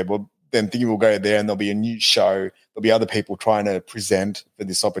like, okay, well, then thinking we'll go there and there'll be a new show. There'll be other people trying to present for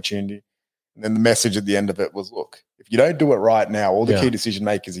this opportunity. And then the message at the end of it was, look, if you don't do it right now, all the key decision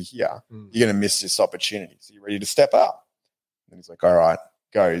makers are here. You're going to miss this opportunity. So you're ready to step up. And he's like, all right,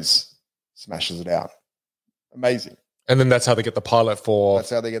 goes, smashes it out. Amazing. And then that's how they get the pilot for That's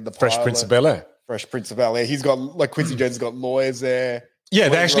how they get the Fresh pilot. Prince of Bel-Air. Fresh Prince of Bel-Air. He's got, like Quincy Jones has got lawyers there. Yeah,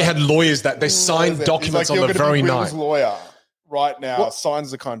 they actually had lawyers that they signed documents on the very night. Will's lawyer right now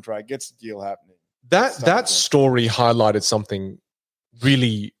signs the contract, gets the deal happening. That story highlighted something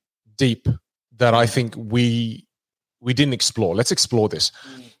really deep that I think we didn't explore. Let's explore this.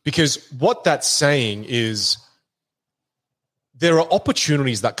 Because what that's saying is there are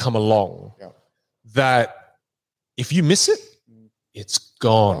opportunities that come along that if you miss it, it's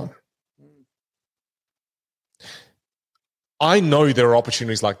gone. I know there are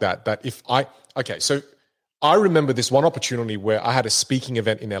opportunities like that so I remember this one opportunity where I had a speaking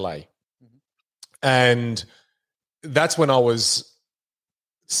event in LA. And that's when I was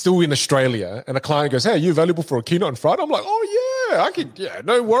still in Australia, and a client goes, "Hey, are you available for a keynote on Friday?" I'm like, "Oh yeah, I can. Yeah,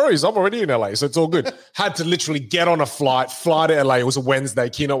 no worries. I'm already in LA, so it's all good." Had to literally get on a flight, fly to LA. It was a Wednesday.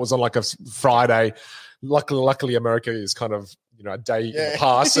 Keynote was on like a Friday. Luckily, America is kind of a day in the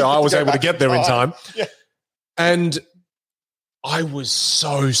past, so I was able to get there in time. Yeah. And I was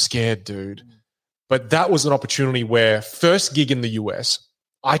so scared, dude. But that was an opportunity where first gig in the US.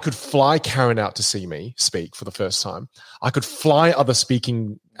 I could fly Karen out to see me speak for the first time. I could fly other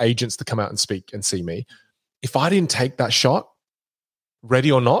speaking agents to come out and speak and see me. If I didn't take that shot,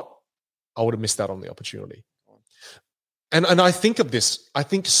 ready or not, I would have missed out on the opportunity. And I think of this, I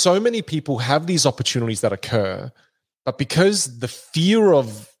think so many people have these opportunities that occur, but because the fear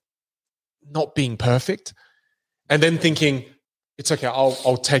of not being perfect and then thinking, it's okay,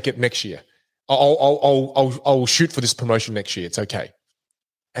 I'll take it next year. I'll shoot for this promotion next year. It's okay.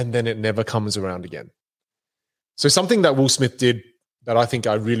 And then it never comes around again. So something that Will Smith did that I think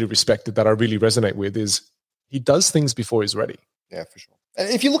I really respected, that I really resonate with, is he does things before he's ready. Yeah, for sure. And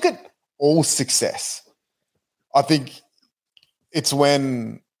if you look at all success, I think it's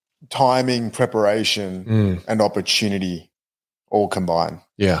when timing, preparation, and opportunity all combine.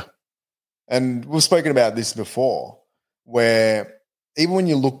 Yeah. And we've spoken about this before, where even when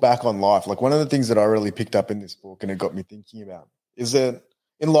you look back on life, like one of the things that I really picked up in this book and it got me thinking about is that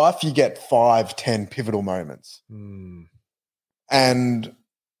in life, you get 5, 10 pivotal moments. And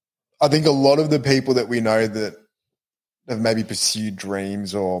I think a lot of the people that we know that have maybe pursued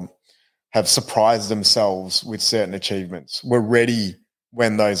dreams or have surprised themselves with certain achievements were ready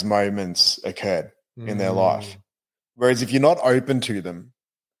when those moments occurred in their life. Whereas if you're not open to them,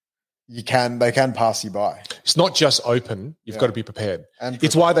 they can pass you by. It's not just open. You've got to be prepared. And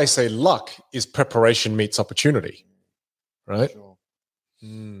it's why they say luck is preparation meets opportunity, right? Sure.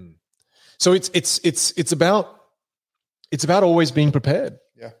 So it's about always being prepared.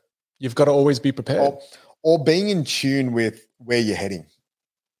 Yeah, you've got to always be prepared, or being in tune with where you're heading,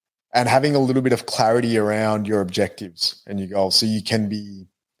 and having a little bit of clarity around your objectives and your goals, so you can be,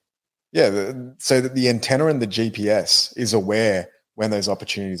 so that the antenna and the GPS is aware when those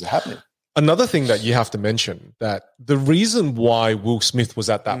opportunities are happening. Another thing that you have to mention, that the reason why Will Smith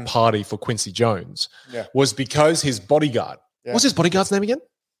was at that party for Quincy Jones was because his bodyguard. Yeah. What's his bodyguard's name again?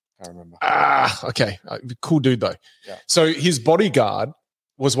 I can't remember. Okay. Cool dude though. Yeah. So his bodyguard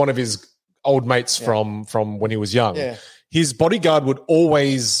was one of his old mates from when he was young. Yeah. His bodyguard would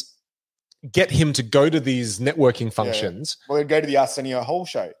always get him to go to these networking functions. Well, he'd go to the Arsenio Hall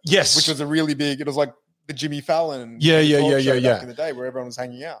show. Yes. Which was it was like the Jimmy Fallon show back in the day where everyone was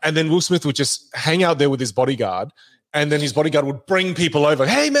hanging out. And then Will Smith would just hang out there with his bodyguard. And then his bodyguard would bring people over.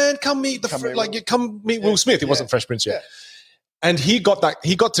 Hey man, come meet Will Smith. It wasn't Fresh Prince yet. Yeah. And he got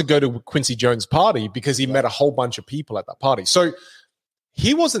to go to Quincy Jones' party because he met a whole bunch of people at that party. So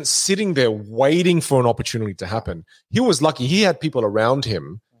he wasn't sitting there waiting for an opportunity to happen. He was lucky. He had people around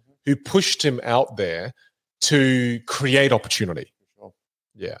him who pushed him out there to create opportunity.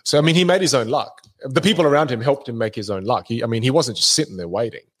 Yeah. So, I mean, he made his own luck. The people around him helped him make his own luck. He wasn't just sitting there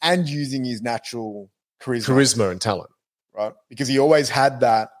waiting. And using his natural charisma and talent. Right. Because he always had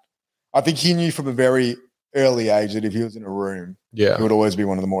that. I think he knew from a very early age that if he was in a room, he would always be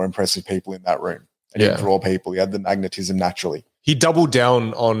one of the more impressive people in that room. And he'd draw people. He had the magnetism naturally. He doubled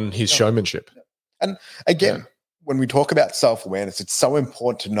down on his showmanship. And again, when we talk about self-awareness, it's so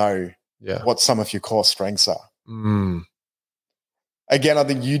important to know what some of your core strengths are. Again, I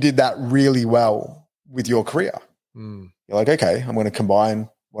think you did that really well with your career. You're like, okay, I'm going to combine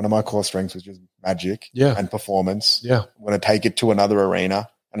one of my core strengths, which is magic and performance. Yeah. I'm going to take it to another arena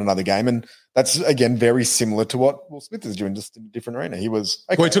and another game. And that's, again, very similar to what Will Smith is doing, just in a different arena. He was,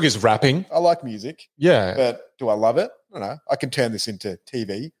 he took his rapping. I like music. Yeah. But do I love it? I don't know. I can turn this into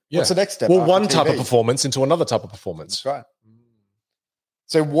TV. Yeah. What's the next step? Well, one type of performance into another type of performance. That's right.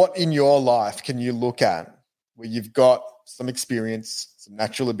 So what in your life can you look at where you've got some experience, some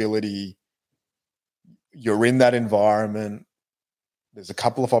natural ability, you're in that environment, there's a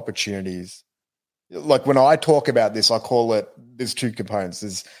couple of opportunities. Like when I talk about this, I call it, there's two components.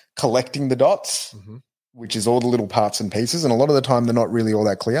 There's collecting the dots, which is all the little parts and pieces. And a lot of the time they're not really all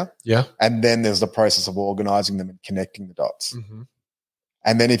that clear. Yeah. And then there's the process of organizing them and connecting the dots.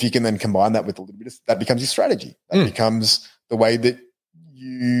 And then if you can then combine that with a little bit of, that becomes your strategy. That becomes the way that you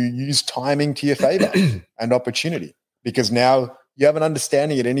use timing to your favor and opportunity. Because now you have an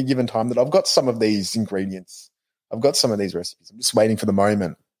understanding at any given time that I've got some of these ingredients. I've got some of these recipes. I'm just waiting for the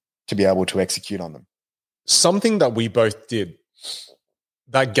moment to be able to execute on them. something that we both did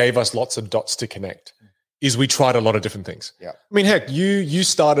that gave us lots of dots to connect is we tried a lot of different things. Yeah. I mean, heck, you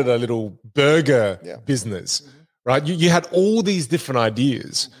started a little burger business, right? You had all these different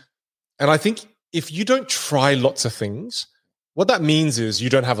ideas. And I think if you don't try lots of things, what that means is you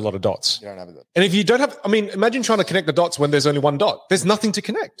don't have a lot of dots. You don't have a dot. And if you don't have, I mean, imagine trying to connect the dots when there's only one dot. There's nothing to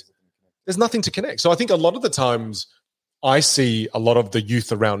connect. There's nothing to connect. So I think a lot of the times I see a lot of the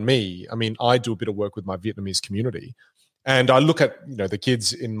youth around me. I mean, I do a bit of work with my Vietnamese community, and I look at, you know, the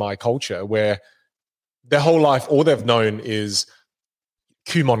kids in my culture where their whole life, all they've known is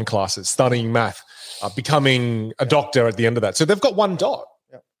Kumon classes, studying math, becoming a doctor at the end of that. So they've got one dot.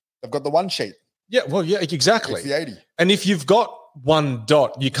 Yeah. They've got the one sheet. Yeah, well, yeah, exactly. It's the 80. And if you've got one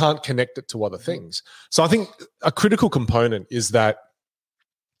dot, you can't connect it to other things. So I think a critical component is that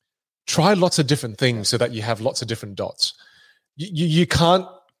try lots of different things so that you have lots of different dots. You can't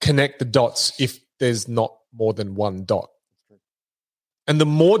connect the dots if there's not more than one dot. And the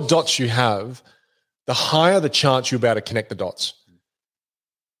more dots you have, the higher the chance you'll be able to connect the dots.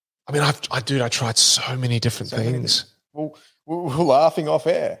 I mean, I tried so many different things. Well, we're laughing off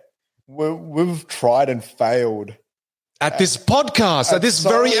air. We've tried and failed. At this podcast, at this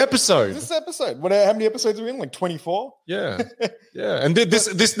very episode. This episode. How many episodes are we in? Like 24? Yeah. Yeah. And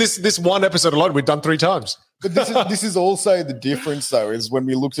this one episode alone, we've done 3 times. But this is also the difference, though, is when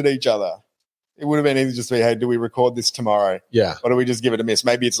we looked at each other, it would have been easy just to be, hey, do we record this tomorrow? Yeah. Or do we just give it a miss?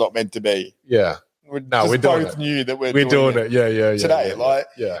 Maybe it's not meant to be. Yeah. We're doing both knew that we're doing it. Yeah. Today,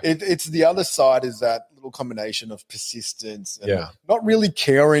 yeah. It's the other side is that little combination of persistence and not really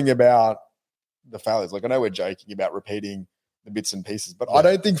caring about the failures. Like, I know we're joking about repeating the bits and pieces, but I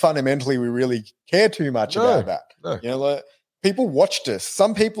don't think fundamentally we really care too much about that. No. You know, like, people watched us.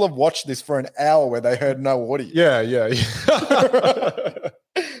 Some people have watched this for an hour where they heard no audio. Yeah.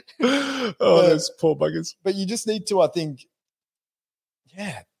 Those poor buggers. But you just need to, I think,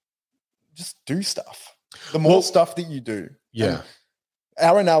 just do stuff. The more stuff that you do. Yeah.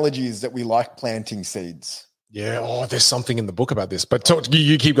 Our analogy is that we like planting seeds. Yeah. Oh, there's something in the book about this. But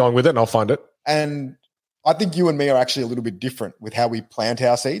you keep going with it and I'll find it. And I think you and me are actually a little bit different with how we plant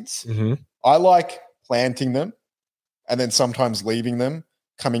our seeds. Mm-hmm. I like planting them and then sometimes leaving them,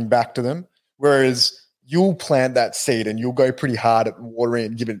 coming back to them. Whereas you'll plant that seed and you'll go pretty hard at watering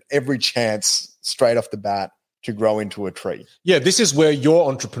and give it every chance straight off the bat to grow into a tree. Yeah, this is where you're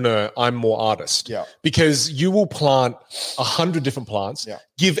entrepreneur, I'm more artist. Yeah. Because you will plant 100 different plants,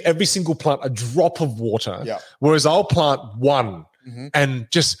 give every single plant a drop of water, whereas I'll plant one and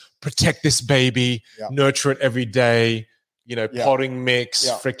just protect this baby, nurture it every day, you know, potting mix,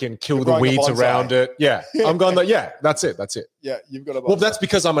 freaking kill the weeds around it. Yeah. I'm going, that's it. Yeah, you've got a bonsai. Well, that's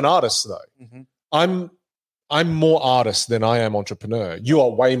because I'm an artist, though. Mm-hmm. I'm more artist than I am entrepreneur. You are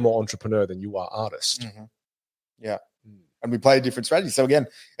way more entrepreneur than you are artist. Mm-hmm. Yeah. And we play a different strategy. So again,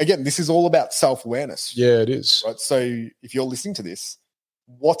 this is all about self-awareness. Yeah, it is. Right. So if you're listening to this,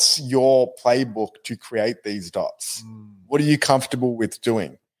 what's your playbook to create these dots? What are you comfortable with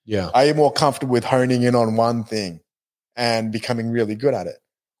doing? Yeah. Are you more comfortable with honing in on one thing and becoming really good at it?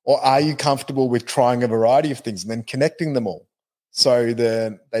 Or are you comfortable with trying a variety of things and then connecting them all so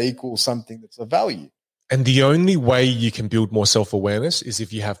that they equal something that's of value? And the only way you can build more self-awareness is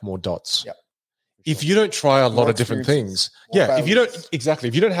if you have more dots. Yeah. If you don't try a lot of different things, if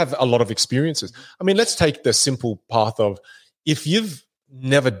you don't have a lot of experiences. I mean, let's take the simple path of if you've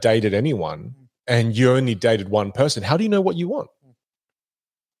never dated anyone and you only dated one person, how do you know what you want?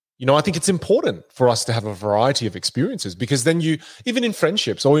 You know, I think it's important for us to have a variety of experiences because then you, even in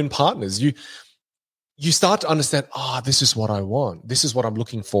friendships or in partners, you start to understand, this is what I want. This is what I'm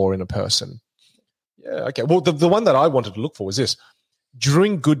looking for in a person. Yeah, okay. Well, the one that I wanted to look for was this.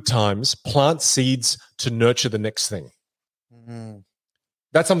 During good times, plant seeds to nurture the next thing. Mm-hmm.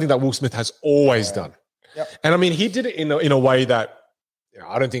 That's something that Will Smith has always done. Yep. And I mean, he did it in a way that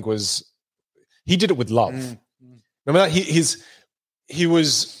I don't think he did it with love. Mm-hmm. Remember that? He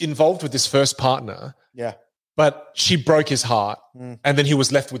was involved with his first partner. Yeah. But she broke his heart and then he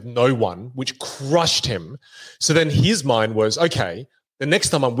was left with no one, which crushed him. So then his mind was, okay, the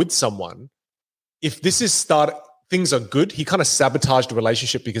next time I'm with someone, if this is things are good, he kind of sabotaged the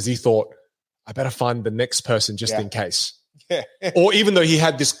relationship because he thought, I better find the next person just in case. Yeah. Or even though he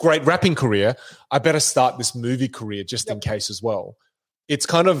had this great rapping career, I better start this movie career just in case as well. It's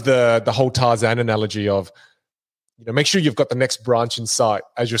kind of the whole Tarzan analogy of, you know, make sure you've got the next branch in sight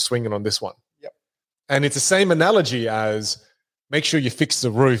as you're swinging on this one. Yep. And it's the same analogy as make sure you fix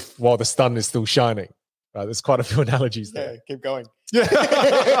the roof while the sun is still shining. Right, there's quite a few analogies there. Yeah, keep going. Yeah.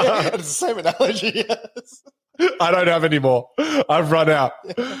 It's the same analogy. Yes. I don't have any more. I've run out.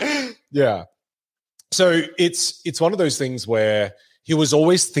 Yeah. So it's one of those things where he was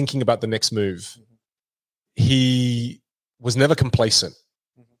always thinking about the next move. He was never complacent,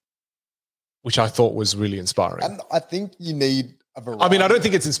 which I thought was really inspiring. And I think you need a variety. I mean, I don't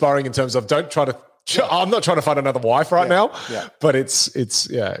think it's inspiring in terms of I'm not trying to find another wife right now, but it's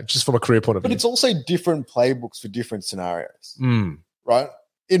just from a career point of view. But it's also different playbooks for different scenarios, right?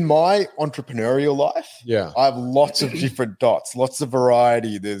 In my entrepreneurial life, I have lots of different dots, lots of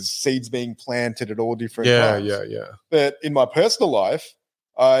variety. There's seeds being planted at all different times. But in my personal life,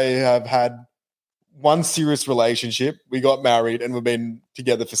 I have had one serious relationship. We got married and we've been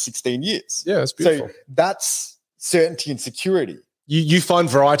together for 16 years. Yeah, it's beautiful. So that's certainty and security. You find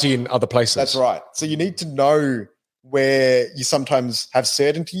variety in other places. That's right. So you need to know where you sometimes have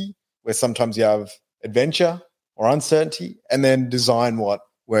certainty, where sometimes you have adventure or uncertainty, and then design what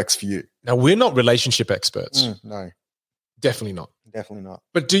works for you. Now, we're not relationship experts. No. Definitely not. Definitely not.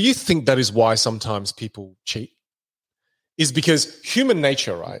 But do you think that is why sometimes people cheat? Is because human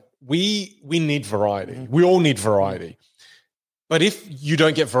nature, right? We need variety. We all need variety. But if you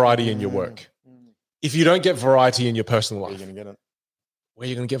don't get variety in your work, if you don't get variety in your personal life, where are you going to get it? Where are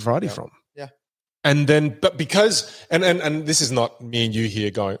you going to get variety from? Yeah. And then, but because, and this is not me and you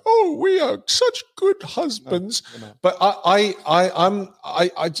here going, oh, we are such good husbands. No. But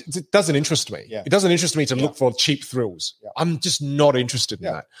it doesn't interest me. Yeah. It doesn't interest me to look for cheap thrills. Yeah. I'm just not interested in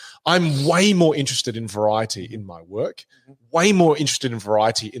that. I'm way more interested in variety in my work, way more interested in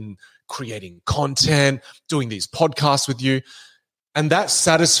variety in creating content, doing these podcasts with you. And that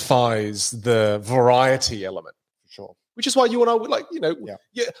satisfies the variety element. For sure. Which is why you and I would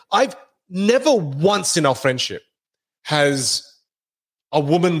I've never once in our friendship has a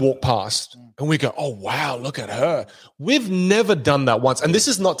woman walk past and we go, oh, wow, look at her. We've never done that once. And this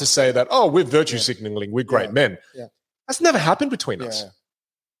is not to say that, oh, we're virtue signaling, we're great men. Yeah. That's never happened between us.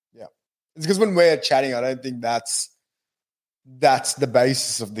 Yeah. It's because when we're chatting, I don't think that's the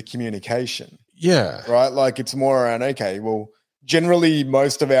basis of the communication. Yeah. Right? Like it's more around, okay, well, generally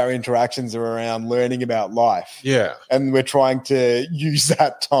most of our interactions are around learning about life. Yeah. And we're trying to use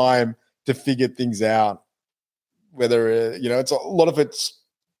that time to figure things out, whether, it's a lot of it's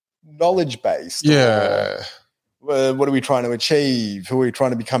knowledge-based. Yeah. What are we trying to achieve? Who are we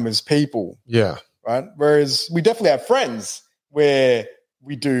trying to become as people? Yeah. Right? Whereas we definitely have friends where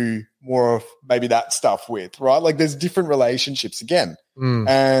we do more of maybe that stuff with, right? Like there's different relationships again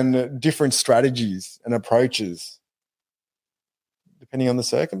and different strategies and approaches depending on the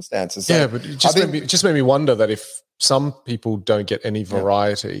circumstances. So but it just made me wonder that if some people don't get any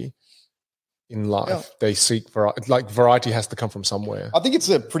variety in life, they seek variety. Like variety has to come from somewhere. I think it's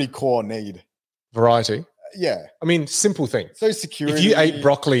a pretty core need. Variety? Yeah. I mean, simple thing. So security. If you ate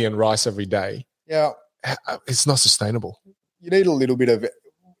broccoli and rice every day, it's not sustainable. You need a little bit of it.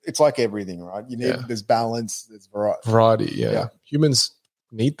 It's like everything, right? You need, there's balance, there's variety. Variety, yeah. Humans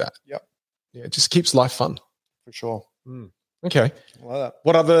need that. Yep. Yeah, it just keeps life fun. For sure. Okay. I like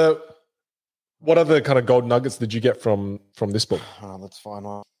that. What other kind of gold nuggets did you get from this book? Oh, that's fine.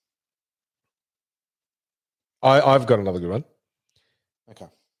 I've got another good one. Okay.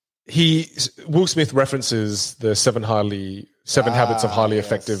 Will Smith references the 7 habits of highly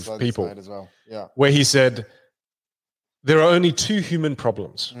effective people as well. Yeah. Where he said, there are only 2 human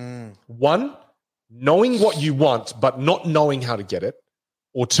problems. 1, knowing what you want, but not knowing how to get it.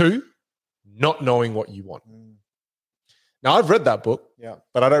 Or 2, not knowing what you want. Now, I've read that book,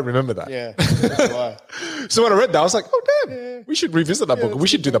 but I don't remember that. Yeah, that's why. So when I read that, I was like, oh, damn, we should revisit that book. We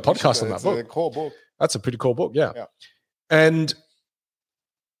should do the podcast on that book. It's a core book. That's a pretty cool book, yeah. And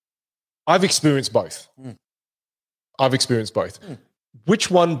I've experienced both.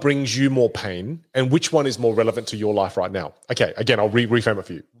 Which one brings you more pain and which one is more relevant to your life right now? Okay, again, I'll reframe it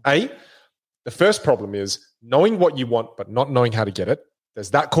for you. The first problem is knowing what you want but not knowing how to get it.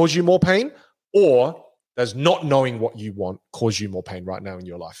 Does that cause you more pain? Or does not knowing what you want cause you more pain right now in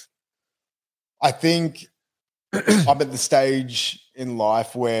your life? I think I'm at the stage in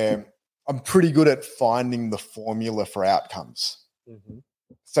life where I'm pretty good at finding the formula for outcomes.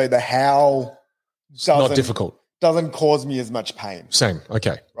 So the how not difficult. Doesn't cause me as much pain. Same.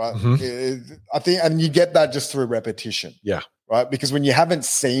 Okay. Right. I think, and you get that just through repetition. Yeah. Right. Because when you haven't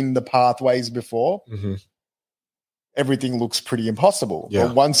seen the pathways before, everything looks pretty impossible. Yeah.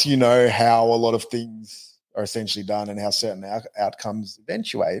 But once you know how a lot of things are essentially done and how certain outcomes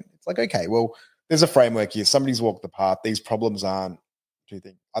eventuate, it's like, okay, well, there's a framework here. Somebody's walked the path. These problems aren't too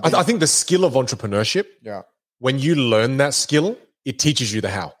things. I think the skill of entrepreneurship, when you learn that skill, it teaches you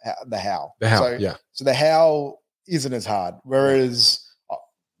the how. The how. So the how isn't as hard. Whereas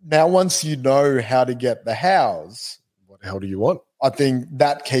now once you know how to get the hows, What the hell do you want? I think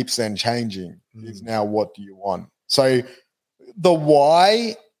that keeps then changing is now what do you want? So the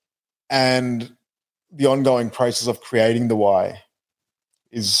why and the ongoing process of creating the why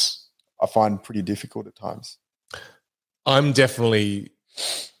is, I find, pretty difficult at times. I'm definitely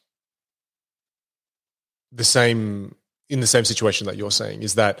in the same situation that you're saying,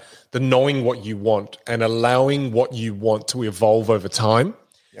 is that the knowing what you want and allowing what you want to evolve over time.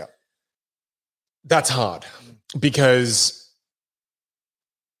 Yeah. That's hard because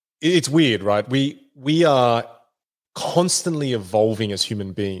it's weird, right? We are constantly evolving as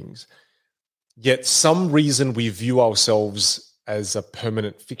human beings, yet some reason we view ourselves as a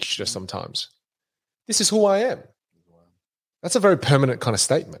permanent fixture sometimes. This is who I am. That's a very permanent kind of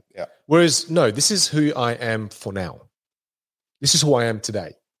statement. Yeah. Whereas, no, this is who I am for now. This is who I am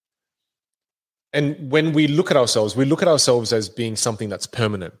today. And when we look at ourselves as being something that's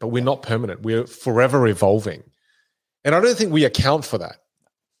permanent, but we're not permanent. We're forever evolving. And I don't think we account for that.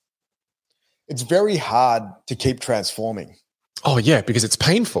 It's very hard to keep transforming. Oh, yeah, because it's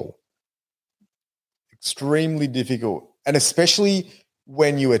painful. Extremely difficult. And especially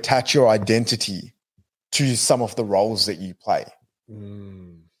when you attach your identity to some of the roles that you play.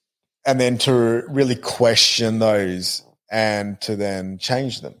 And then to really question those and to then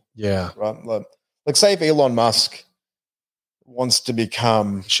change them. Yeah. Right? Like say if Elon Musk wants to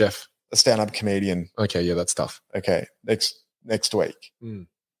become chef, a stand-up comedian. Okay, yeah, that's tough. Okay, next week.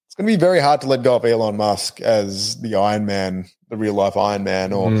 It's going to be very hard to let go of Elon Musk as the Iron Man, the real-life Iron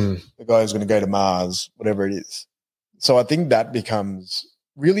Man, or the guy who's going to go to Mars, whatever it is. So I think that becomes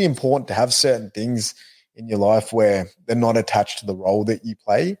really important to have certain things in your life where they're not attached to the role that you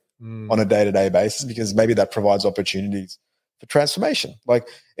play on a day-to-day basis, because maybe that provides opportunities for transformation. Like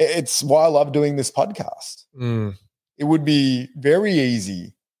it's why I love doing this podcast. It would be very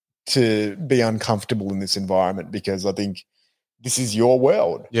easy to be uncomfortable in this environment because I think this is your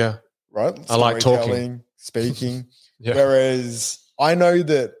world. Yeah. Right? I like talking. Speaking. Yeah. Whereas I know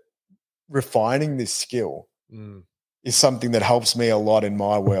that refining this skill is something that helps me a lot in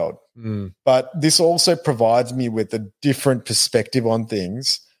my world. But this also provides me with a different perspective on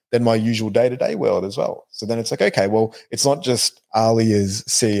things than my usual day-to-day world as well. So then it's like, okay, well, it's not just Ali as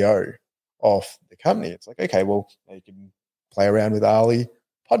CEO of the company. It's like, okay, well, you can play around with Ali,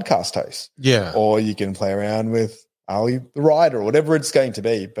 podcast host. Yeah. Or you can play around with Ali, the writer, or whatever it's going to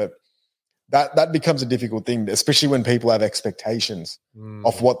be. But that becomes a difficult thing, especially when people have expectations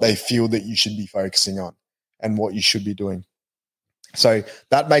of what they feel that you should be focusing on and what you should be doing. So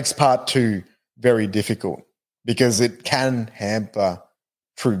that makes part 2 very difficult because it can hamper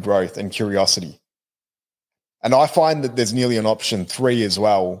true growth and curiosity. And I find that there's nearly an option 3 as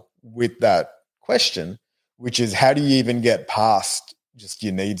well with that question, which is how do you even get past just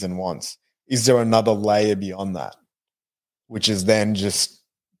your needs and wants? Is there another layer beyond that, which is then just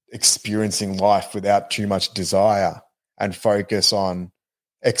experiencing life without too much desire and focus on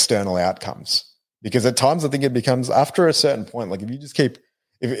external outcomes? Because at times I think it becomes, after a certain point, like if you just keep,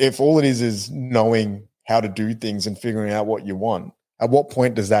 if all it is knowing how to do things and figuring out what you want, at what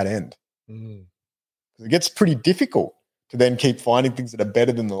point does that end? It gets pretty difficult to then keep finding things that are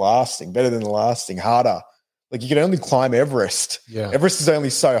better than the last thing, harder. Like you can only climb Everest. Yeah. Everest is only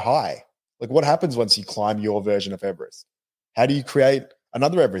so high. Like what happens once you climb your version of Everest? How do you create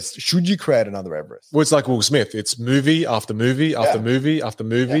another Everest? Should you create another Everest? Well, it's like Will Smith. It's movie after movie after movie after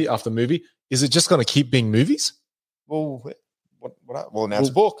movie after movie. Is it just going to keep being movies? Well, now it's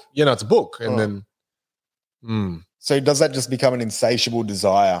a book. Yeah, no, it's a book. And then... So does that just become an insatiable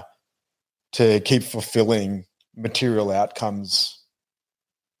desire to keep fulfilling material outcomes?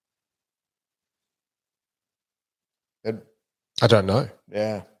 I don't know.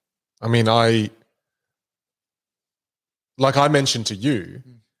 Yeah. I mean, like I mentioned to you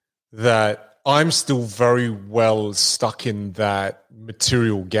that I'm still very well stuck in that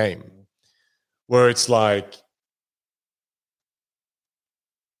material game where it's like,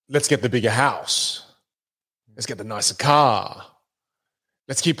 let's get the bigger house. Let's get the nicer car.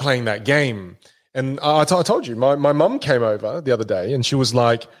 Let's keep playing that game. And I told you, my mum came over the other day and she was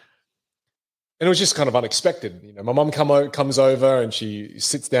like, and it was just kind of unexpected. You know, my mum comes over and she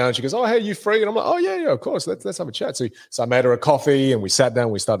sits down. She goes, "Oh, hey, you free?" And I'm like, "Oh, yeah, of course. Let's have a chat." So I made her a coffee and we sat down.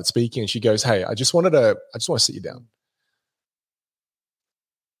 We started speaking, and she goes, "Hey, I just want to sit you down.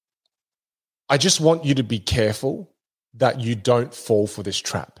 I just want you to be careful that you don't fall for this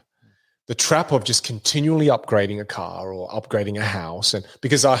trap. The trap of just continually upgrading a car or upgrading a house." And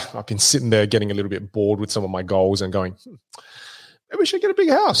because I've been sitting there getting a little bit bored with some of my goals and going, maybe we should get a big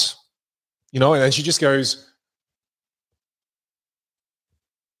house. You know, and then she just goes,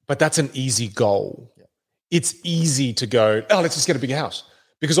 "But that's an easy goal. it's easy to go, oh, let's just get a bigger house.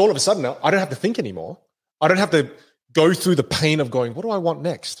 Because all of a sudden now, I don't have to think anymore. I don't have to go through the pain of going, what do I want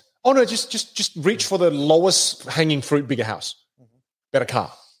next? Oh, no, just reach for the lowest hanging fruit, bigger house, better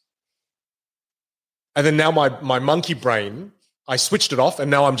car. And then now my monkey brain, I switched it off,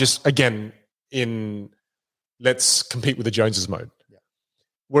 and now I'm just, again, in let's compete with the Joneses mode. Yeah.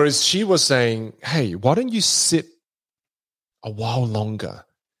 Whereas she was saying, hey, why don't you sit a while longer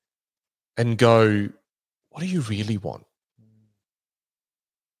and go, what do you really want?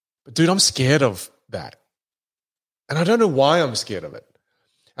 But dude, I'm scared of that. And I don't know why I'm scared of it.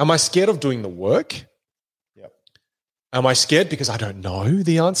 Am I scared of doing the work? Yep. Am I scared because I don't know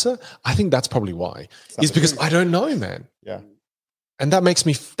the answer? I think that's probably why. It's because I don't know, man. Yeah. And that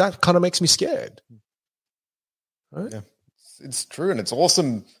kind of makes me scared. Right? Yeah. It's true. And it's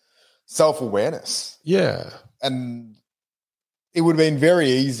awesome self-awareness. Yeah. And it would have been very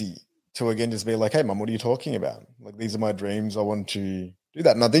easy to, again, just be like, hey, Mum, what are you talking about? Like, these are my dreams. I want to do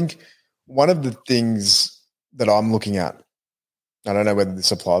that. And I think one of the things that I'm looking at, I don't know whether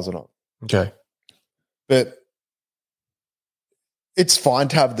this applies or not. Okay. But it's fine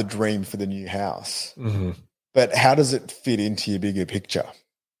to have the dream for the new house. Mm-hmm. But how does it fit into your bigger picture?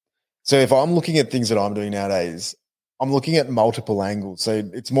 So if I'm looking at things that I'm doing nowadays, I'm looking at multiple angles. So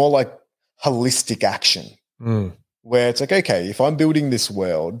it's more like holistic action where it's like, okay, if I'm building this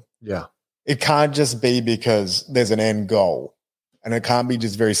world, it can't just be because there's an end goal, and it can't be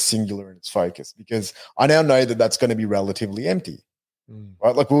just very singular in its focus, because I now know that that's going to be relatively empty.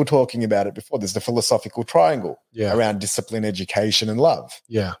 Right? Like we were talking about it before. There's the philosophical triangle around discipline, education, and love.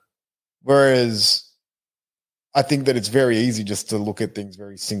 Yeah. Whereas I think that it's very easy just to look at things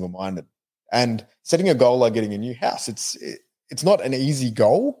very single-minded. And setting a goal like getting a new house, it's not an easy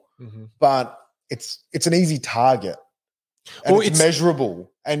goal, but it's an easy target. And it's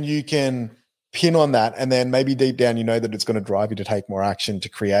measurable, and you can pin on that, and then maybe deep down you know that it's going to drive you to take more action, to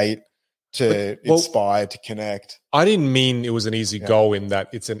create, to inspire, to connect. I didn't mean it was an easy goal in that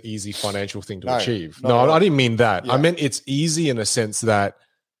it's an easy financial thing to achieve. No, I didn't mean that. I meant it's easy in a sense that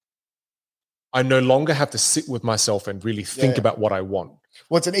I no longer have to sit with myself and really think about what I want.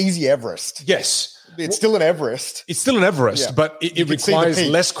 Well, it's an easy Everest. Yes. It's still an Everest. It's still an Everest, but it requires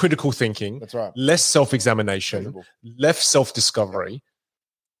less critical thinking, that's right, less self-examination, less self-discovery.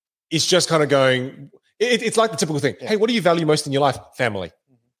 It's just kind of going, it's like the typical thing. Hey, what do you value most in your life? Family.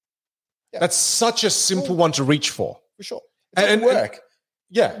 That's such a simple one to reach for. For sure. It's work.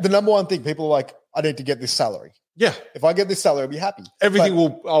 The number one thing, people are like, I need to get this salary. Yeah. If I get this salary, I'll be happy.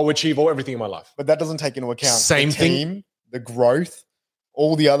 I'll achieve everything in my life. But that doesn't take into account the team, the growth,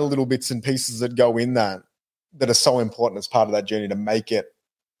 all the other little bits and pieces that go in that are so important as part of that journey to make it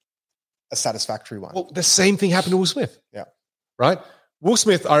a satisfactory one. Well, the same thing happened to Will Smith. Yeah. Right? Will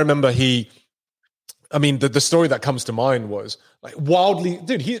Smith, I remember the story that comes to mind was like wildly,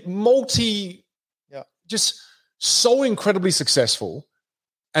 dude, just so incredibly successful.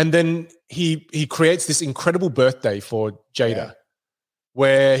 And then he creates this incredible birthday for Jada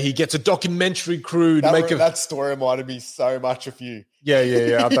where he gets a documentary crew to make that story reminded me so much of you.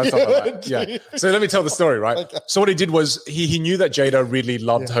 Yeah. That's not like that. Yeah. So let me tell the story, right? Okay. So what he did was he knew that Jada really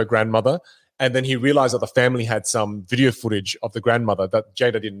loved her grandmother. And then he realized that the family had some video footage of the grandmother that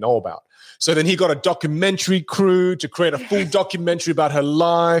Jada didn't know about. So then he got a documentary crew to create a full documentary about her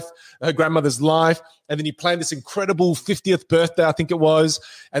life, her grandmother's life. And then he planned this incredible 50th birthday, I think it was,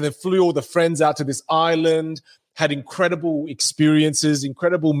 and then flew all the friends out to this island, had incredible experiences,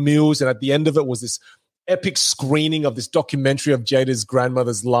 incredible meals. And at the end of it was this epic screening of this documentary of Jada's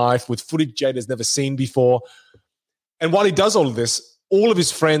grandmother's life with footage Jada's never seen before. And while he does all of this, all of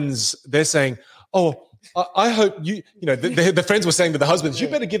his friends, they're saying, oh, I hope the friends were saying to the husbands, you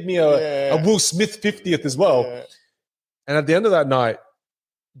better give me a Will Smith 50th as well. Yeah. And at the end of that night,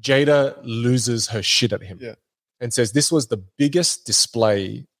 Jada loses her shit at him and says, this was the biggest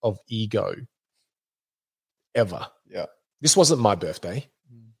display of ego ever. Yeah. This wasn't my birthday.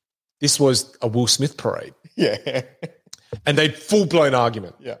 This was a Will Smith parade. Yeah. And they full-blown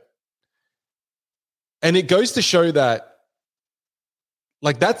argument. Yeah. And it goes to show that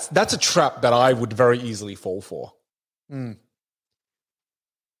like that's a trap that I would very easily fall for. Do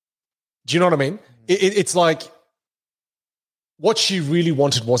you know what I mean? It's like what she really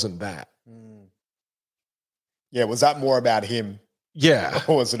wanted wasn't that. Yeah, was that more about him? Yeah.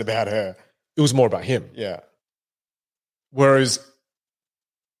 Or was it about her? It was more about him. Yeah. Whereas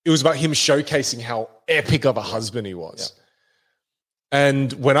it was about him showcasing how epic of a husband he was. Yeah.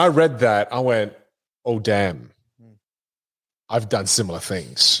 And when I read that, I went, oh, damn. I've done similar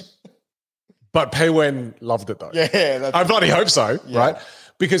things. But Pei Wen loved it though. Yeah. I bloody hope so, right?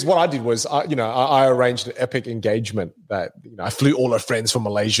 Because what I did was, I arranged an epic engagement that I flew all her friends from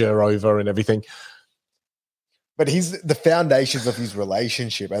Malaysia over and everything. But the foundations of his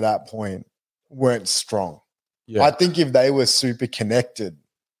relationship at that point weren't strong. Yeah. I think if they were super connected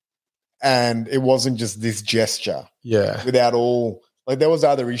and it wasn't just this gesture, without all, like there was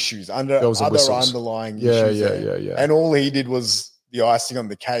other issues, other underlying issues. Yeah. And all he did was the icing on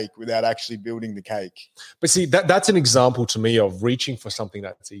the cake without actually building the cake. But see, that's an example to me of reaching for something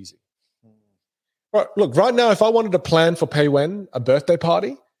that's easy. Right, look, right now, if I wanted to plan for Pei Wen a birthday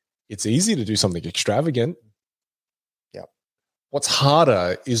party, it's easy to do something extravagant. Yeah. What's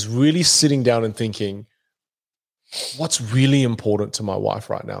harder is really sitting down and thinking, what's really important to my wife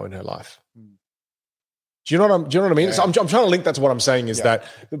right now in her life? Do you know what I mean? Yeah. So I'm trying to link that to what I'm saying is that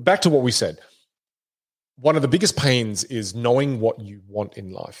back to what we said. One of the biggest pains is knowing what you want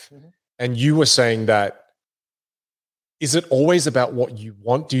in life. Mm-hmm. And you were saying that, is it always about what you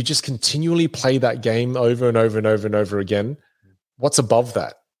want? Do you just continually play that game over and over and over and over again? What's above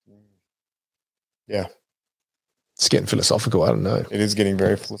that? Yeah. It's getting philosophical. I don't know. It is getting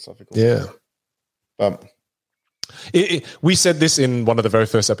very philosophical. Yeah. We said this in one of the very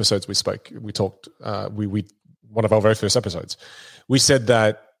first episodes we talked, one of our very first episodes. We said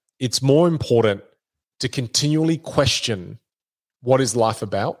that it's more important to continually question what is life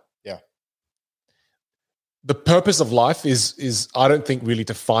about. Yeah. The purpose of life is I don't think really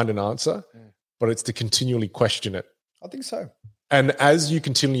to find an answer, but it's to continually question it. I think so. And as you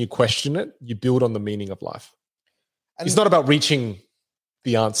continually question it, you build on the meaning of life. And it's not about reaching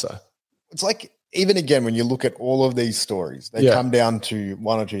the answer. It's like, even again, when you look at all of these stories, they come down to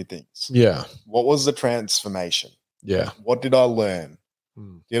one or two things. Yeah. What was the transformation? Yeah. What did I learn?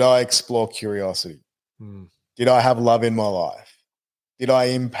 Did I explore curiosity? Did I have love in my life? Did I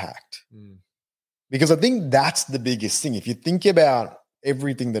impact? Because I think that's the biggest thing. If you think about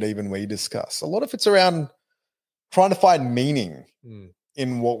everything that even we discuss, a lot of it's around trying to find meaning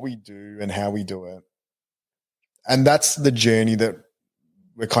in what we do and how we do it. And that's the journey that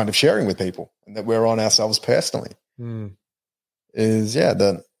we're kind of sharing with people and that we're on ourselves personally is, how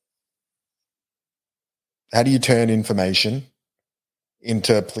do you turn information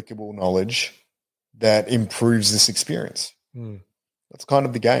into applicable knowledge that improves this experience? That's kind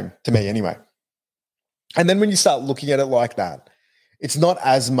of the game to me anyway. And then when you start looking at it like that, it's not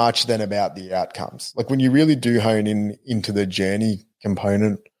as much then about the outcomes. Like when you really do hone into the journey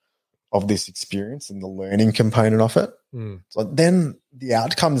component of this experience and the learning component of it, so then the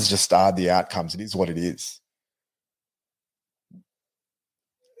outcomes just are the outcomes. It is what it is.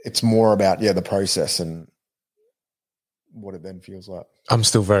 It's more about, the process and what it then feels like. I'm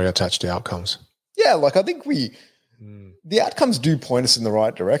still very attached to outcomes. Yeah, like I think the outcomes do point us in the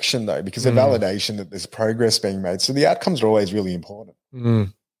right direction though, because of validation that there's progress being made. So the outcomes are always really important.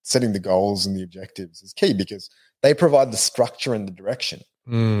 Setting the goals and the objectives is key because they provide the structure and the direction.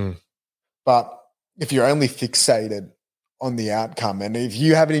 But if you're only fixated on the outcome, and if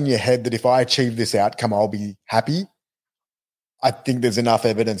you have it in your head that if I achieve this outcome, I'll be happy, I think there's enough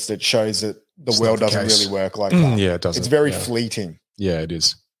evidence that shows that the world doesn't really work like that. Yeah, it doesn't. It's very fleeting. Yeah, it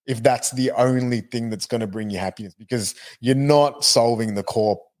is. If that's the only thing that's going to bring you happiness, because you're not solving the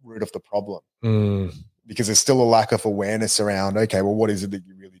core root of the problem. Because there's still a lack of awareness around, okay, well, what is it that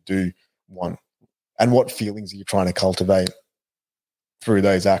you really do want? And what feelings are you trying to cultivate through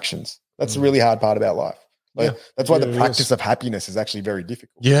those actions? That's the really hard part about life. That's why the practice of happiness is actually very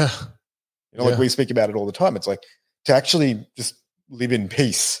difficult. Yeah. Like we speak about it all the time. It's like to actually just live in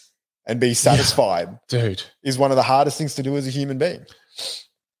peace and be satisfied, dude, is one of the hardest things to do as a human being.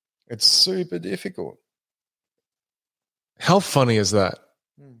 It's super difficult. How funny is that?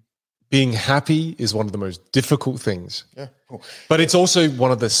 Being happy is one of the most difficult things. Yeah. Cool. But it's also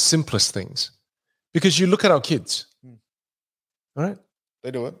one of the simplest things because you look at our kids, all right?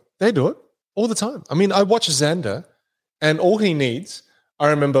 They do it. They do it all the time. I mean, I watch Xander and all he needs, I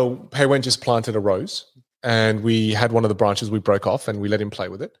remember Pei Wen just planted a rose and we had one of the branches we broke off and we let him play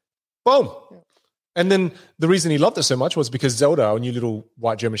with it. Boom. Yeah. And then the reason he loved it so much was because Zelda, our new little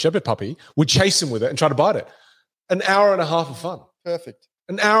white German Shepherd puppy, would chase him with it and try to bite it. An hour and a half of fun. Perfect.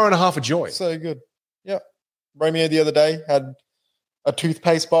 An hour and a half of joy. So good. Yeah. Romeo the other day had a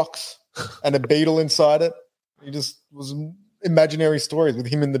toothpaste box and a beetle inside it. He just was imaginary stories with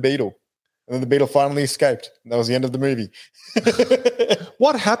him and the beetle. And then the beetle finally escaped. And that was the end of the movie.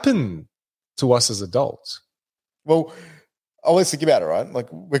 What happened to us as adults? Well, I always think about it, right?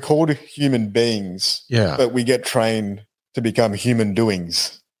 Like we're called human beings, but we get trained to become human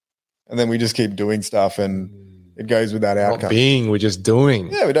doings. And then we just keep doing stuff and it goes without outcome. Not being, we're just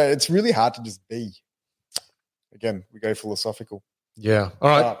doing. Yeah, we don't. It's really hard to just be. Again, we go philosophical. Yeah. All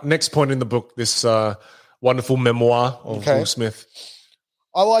right. Next point in the book, this wonderful memoir of Will Smith.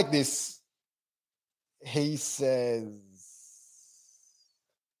 I like this. He says,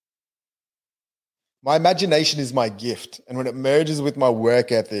 my imagination is my gift, and when it merges with my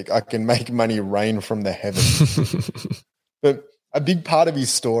work ethic, I can make money rain from the heavens. But a big part of his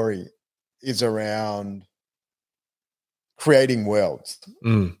story is around creating worlds.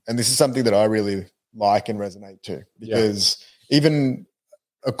 And this is something that I really like and resonate to, because even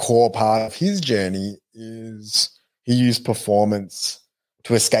a core part of his journey is he used performance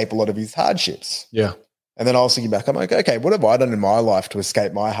to escape a lot of his hardships. Yeah. And then I was thinking back, I'm like, okay, what have I done in my life to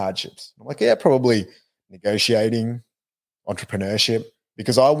escape my hardships? I'm like, yeah, probably negotiating, entrepreneurship,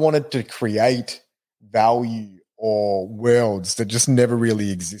 because I wanted to create value or worlds that just never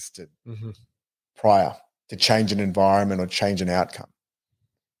really existed prior to change an environment or change an outcome.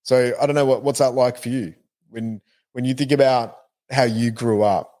 So I don't know what's that like for you when you think about how you grew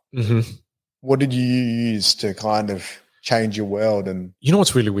up. What did you use to kind of change your world? And you know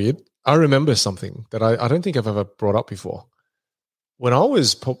what's really weird? I remember something that I don't think I've ever brought up before. When I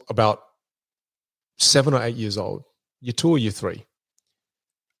was about 7 or 8 years old, year 2 or year 3,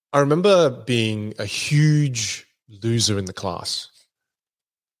 I remember being a huge loser in the class.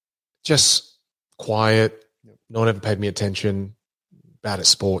 Just quiet, no one ever paid me attention, bad at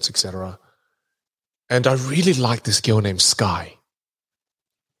sports, etc. And I really liked this girl named Sky.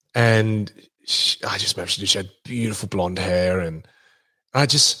 And I just remember she had beautiful blonde hair, and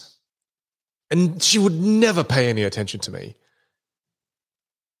she would never pay any attention to me.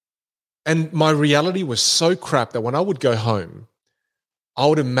 And my reality was so crap that when I would go home, I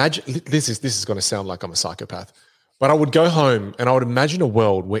would imagine, this is going to sound like I'm a psychopath, but I would go home and I would imagine a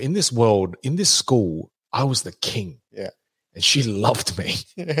world where in this school, I was the king. Yeah. And she loved me.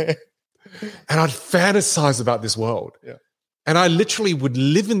 And I'd fantasize about this world. Yeah. And I literally would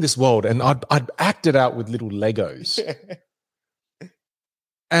live in this world, and I'd act it out with little Legos.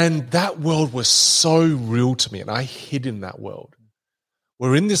 And that world was so real to me, and I hid in that world.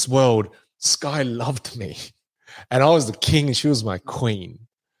 Where in this world, Sky loved me, and I was the king and she was my queen.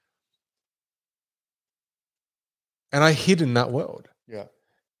 And I hid in that world. Yeah.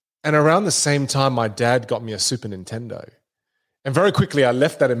 And around the same time, my dad got me a Super Nintendo. And very quickly, I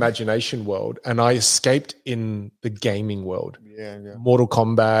left that imagination world and I escaped in the gaming world. Yeah. Mortal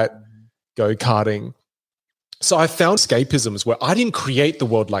Kombat, go-karting. So I found escapisms where I didn't create the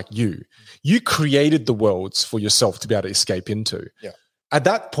world like you. You created the worlds for yourself to be able to escape into. Yeah. At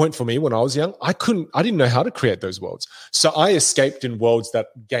that point for me, when I was young, I didn't know how to create those worlds. So I escaped in worlds that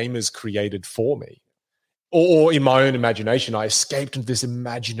gamers created for me. Or in my own imagination, I escaped into this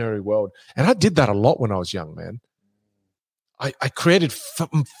imaginary world. And I did that a lot when I was young, man. I created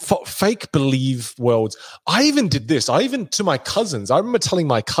fake believe worlds. I even did this. To my cousins, I remember telling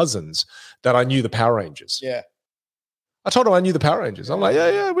my cousins that I knew the Power Rangers. Yeah. I told them I knew the Power Rangers. I'm like,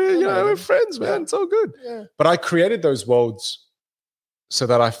 we're friends, man. It's all good. Yeah. But I created those worlds so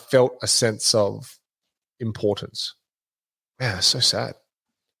that I felt a sense of importance. Man, it's so sad.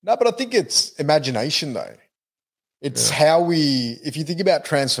 No, but I think it's imagination, though. It's how if you think about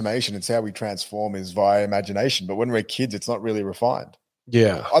transformation, it's how we transform is via imagination. But when we're kids, it's not really refined.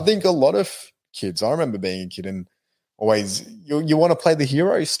 Yeah. I think a lot of kids, I remember being a kid and always, you want to play the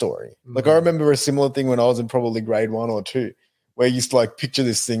hero story. Like I remember a similar thing when I was in probably grade 1 or 2, where I used to like picture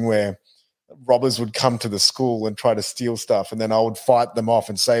this thing where robbers would come to the school and try to steal stuff, and then I would fight them off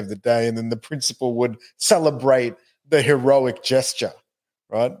and save the day, and then the principal would celebrate the heroic gesture,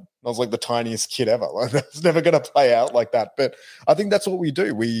 right? I was like the tiniest kid ever. Like that's never going to play out like that. But I think that's what we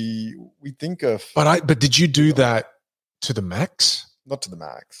do. We think of. But did you do that to the max? Not to the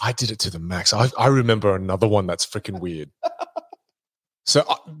max. I did it to the max. I remember another one that's freaking weird. So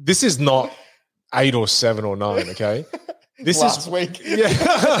this is not 8 or 7 or 9. Okay, this last week.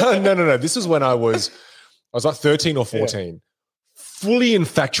 Yeah, no. This is when I was like 13 or 14. Yeah. Fully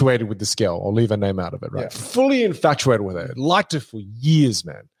infatuated with this girl. I'll leave her name out of it, right? Yeah. Fully infatuated with her. Liked her for years,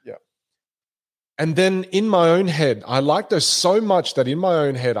 man. Yeah. And then in my own head, I liked her so much that in my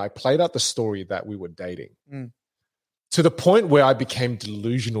own head, I played out the story that we were dating to the point where I became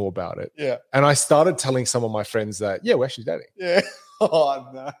delusional about it. Yeah. And I started telling some of my friends that, we're actually dating. Yeah. Oh,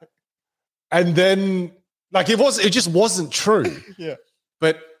 no. And then, like, it just wasn't true. Yeah.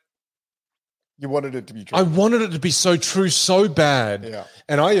 But you wanted it to be true. I wanted it to be so true, so bad. Yeah.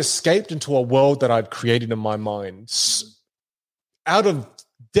 And I escaped into a world that I'd created in my mind out of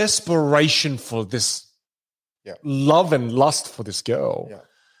desperation for this love and lust for this girl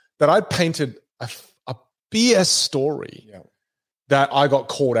that I painted a BS story that I got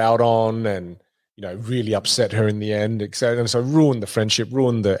caught out on. And, really upset her in the end, etc. And so ruined the friendship,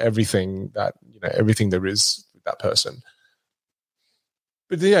 ruined everything everything there is with that person.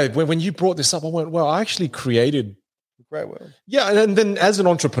 But yeah, when you brought this up, I went, well, I actually created a great world. Yeah, and then as an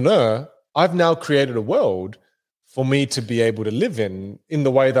entrepreneur, I've now created a world for me to be able to live in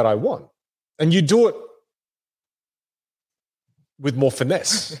the way that I want. And you do it with more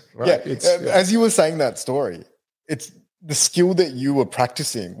finesse, right? As you were saying that story, it's the skill that you were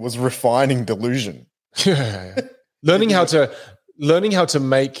practicing was refining delusion. Learning how to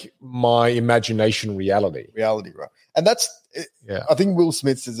make my imagination reality. Reality, right? And that's I think Will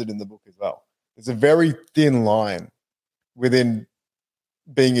Smith says it in the book as well. There's a very thin line within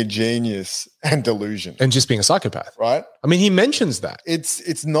being a genius and delusion. And just being a psychopath. Right? I mean, he mentions that.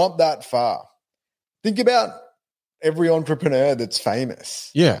 It's not that far. Think about every entrepreneur that's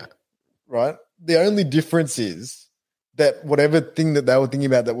famous. Yeah. Right? The only difference is that whatever thing that they were thinking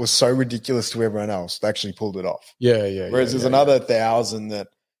about that was so ridiculous to everyone else, they actually pulled it off. Yeah. Whereas there's another 1,000 that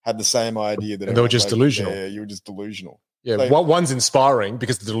had the same idea that and they were just delusional. Yeah, you were just delusional. Yeah, so, one's inspiring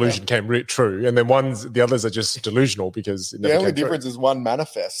because the delusion came true, and then the others are just delusional because it never the only came true. difference is one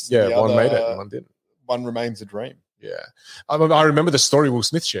manifests. Yeah, one made it and one didn't. One remains a dream. Yeah. I remember the story Will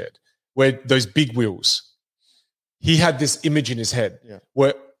Smith shared where those big wheels, he had this image in his head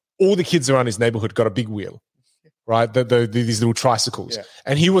where all the kids around his neighborhood got a big wheel, right? These little tricycles. Yeah.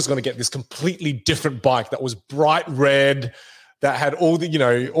 And he was going to get this completely different bike that was bright red, that had all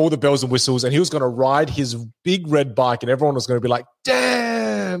the bells and whistles, and he was going to ride his big red bike, and everyone was going to be like,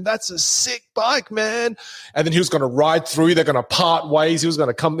 damn, that's a sick bike, man. And then he was going to ride through, they're going to part ways, he was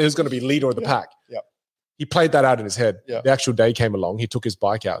going to be leader of the pack. Yeah. He played that out in his head. Yeah. The actual day came along, he took his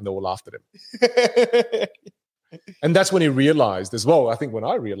bike out, and they all laughed at him. And that's when he realized as well, I think when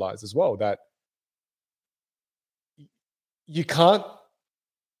I realized as well, that you can't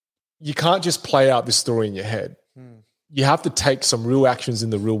just play out this story in your head. You have to take some real actions in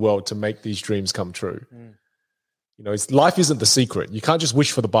the real world to make these dreams come true. Life isn't the secret. You can't just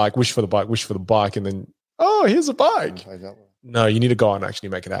wish for the bike, and then, oh, here's a bike. No, you need to go out and actually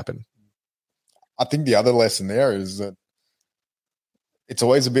make it happen. I think the other lesson there is that it's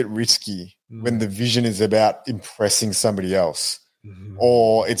always a bit risky when the vision is about impressing somebody else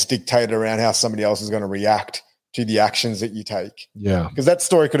or it's dictated around how somebody else is going to react to the actions that you take. Yeah. Because that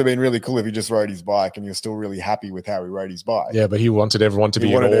story could have been really cool if he just rode his bike and you're still really happy with how he rode his bike. Yeah, but he wanted everyone to be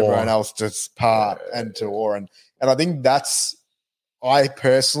in awe. He wanted everyone else to part and to awe. And I think I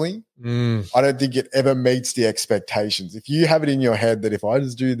personally, I don't think it ever meets the expectations. If you have it in your head that if I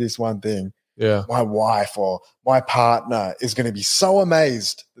just do this one thing, my wife or my partner is going to be so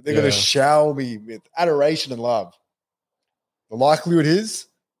amazed that they're going to shower me with adoration and love, the likelihood is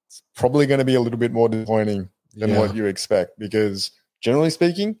it's probably going to be a little bit more disappointing than what you expect, because generally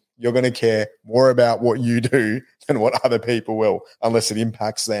speaking, you're going to care more about what you do than what other people will, unless it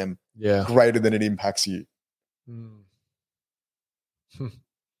impacts them greater than it impacts you.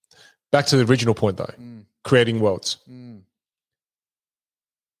 Back to the original point though, creating worlds.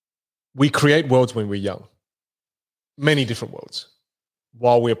 We create worlds when we're young, many different worlds.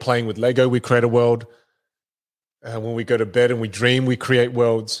 While we're playing with Lego, we create a world. When we go to bed and we dream, we create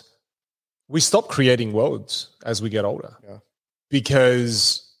worlds. We stop creating worlds as we get older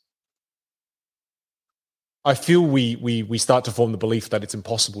because I feel we start to form the belief that it's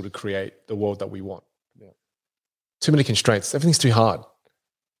impossible to create the world that we want. Too many constraints. Everything's too hard.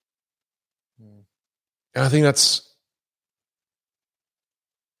 And I think it's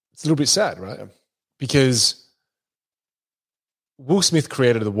a little bit sad, right? Because Will Smith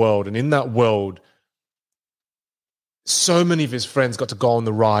created the world, and in that world, so many of his friends got to go on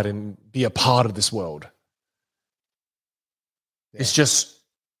the ride and be a part of this world. It's just,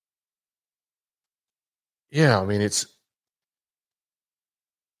 I mean, it's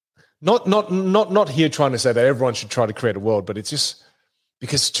not here trying to say that everyone should try to create a world, but it's just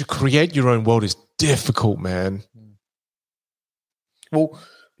because to create your own world is difficult, man. Well,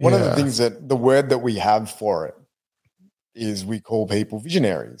 one of the things that the word that we have for it is we call people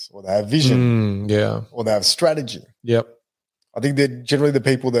visionaries, or they have vision, or they have strategy. Yep. I think they're generally the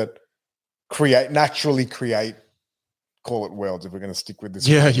people that naturally create, call it worlds, if we're going to stick with this.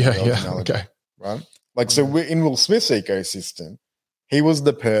 Okay. Right? Like, so we're in Will Smith's ecosystem, he was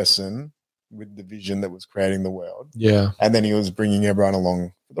the person with the vision that was creating the world. Yeah. And then he was bringing everyone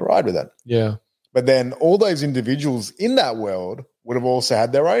along for the ride with it. Yeah. But then all those individuals in that world would have also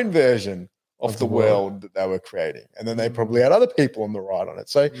had their own version of the world that they were creating. And then they probably had other people on the ride on it.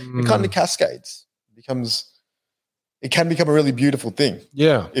 So it kind of cascades. It can become a really beautiful thing.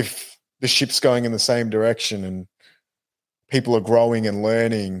 Yeah. If the ship's going in the same direction and people are growing and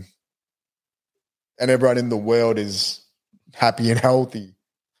learning and everyone in the world is happy and healthy,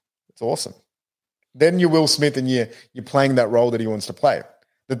 it's awesome. Then you're Will Smith and you're playing that role that he wants to play.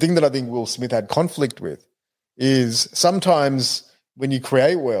 The thing that I think Will Smith had conflict with is sometimes when you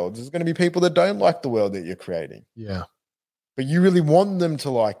create worlds, there's going to be people that don't like the world that you're creating. Yeah. But you really want them to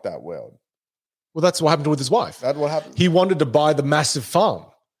like that world. Well, that's what happened with his wife. That's what happened. He wanted to buy the massive farm.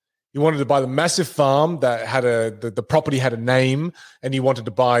 He wanted to buy the massive farm that had the property had a name, and he wanted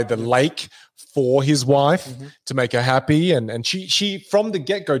to buy the lake for his wife to make her happy. And she from the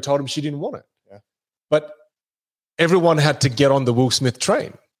get-go told him she didn't want it. Yeah. But everyone had to get on the Will Smith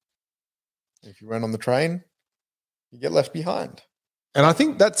train. If you run on the train, you get left behind. And I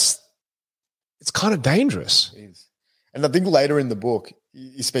think it's kind of dangerous. It is. And I think later in the book,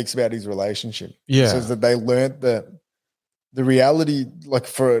 he speaks about his relationship. Yeah. He says that they learned that the reality, like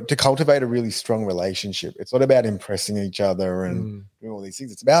to cultivate a really strong relationship, it's not about impressing each other and doing all these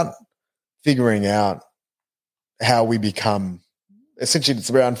things. It's about figuring out how we become, essentially it's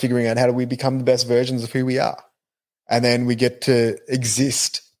around figuring out how do we become the best versions of who we are. And then we get to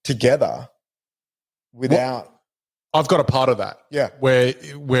exist together without. I've got a part of that. Yeah.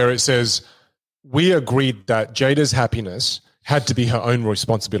 Where it says, we agreed that Jada's happiness had to be her own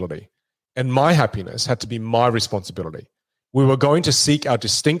responsibility, and my happiness had to be my responsibility. We were going to seek our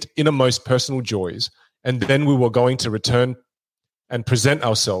distinct innermost personal joys, and then we were going to return and present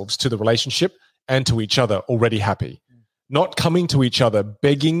ourselves to the relationship and to each other already happy, not coming to each other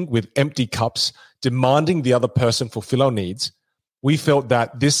begging with empty cups, demanding the other person fulfill our needs. We felt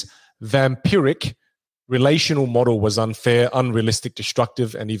that this vampiric relational model was unfair, unrealistic,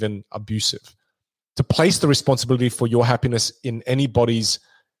 destructive, and even abusive. To place the responsibility for your happiness in anybody's,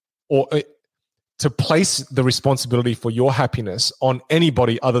 or to place the responsibility for your happiness on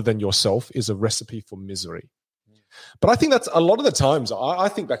anybody other than yourself is a recipe for misery. But I think that's a lot of the times, I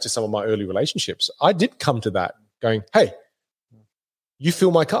think back to some of my early relationships. I did come to that going, hey, you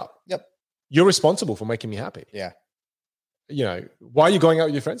fill my cup. Yep. You're responsible for making me happy. Yeah. You know, why are you going out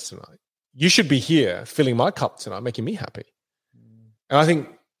with your friends tonight? You should be here filling my cup tonight, making me happy. And I think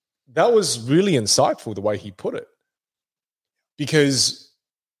that was really insightful, the way he put it. Because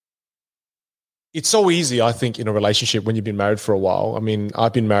it's so easy, I think, in a relationship when you've been married for a while. I mean,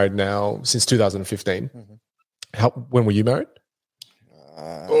 I've been married now since 2015. When were you married?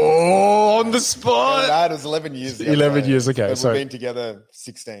 On the spot. No, it was 11 years ago. 11 years ago. We've been together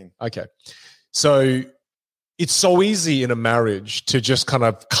 16. Okay. So it's so easy in a marriage to just kind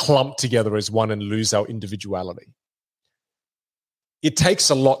of clump together as one and lose our individuality. It takes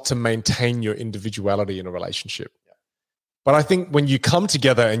a lot to maintain your individuality in a relationship. Yeah. But I think when you come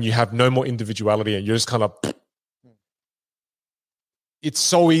together and you have no more individuality and you're just kind of, it's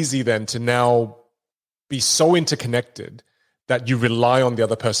so easy then to now be so interconnected that you rely on the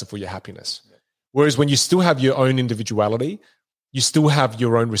other person for your happiness. Yeah. Whereas when you still have your own individuality, you still have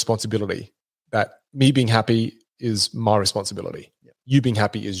your own responsibility, that me being happy is my responsibility. Yeah. You being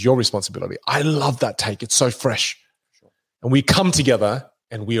happy is your responsibility. I love that take. It's so fresh. And we come together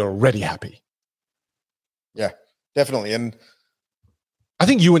and we are already happy. Yeah, definitely. And I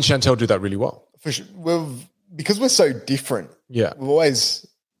think you and Chantel do that really well. For sure. Because we're so different. Yeah. We've always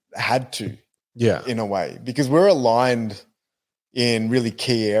had to. Yeah. In a way. Because we're aligned in really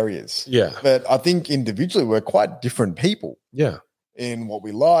key areas. Yeah. But I think individually we're quite different people. Yeah. In what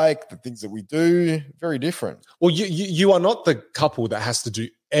we like, the things that we do, very different. Well, you are not the couple that has to do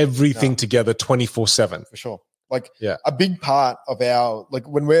everything together 24/7. For sure. Like a big part of our, like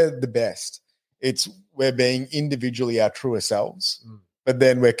when we're the best, it's we're being individually our truer selves, but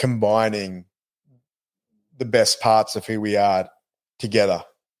then we're combining the best parts of who we are together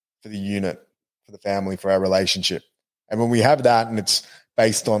for the unit, for the family, for our relationship. And when we have that and it's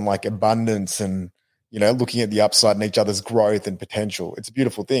based on like abundance and, you know, looking at the upside and each other's growth and potential, it's a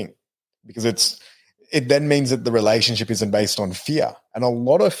beautiful thing because it then means that the relationship isn't based on fear. And a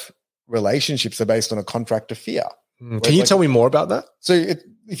lot of relationships are based on a contract of fear. Can you tell me more about that? So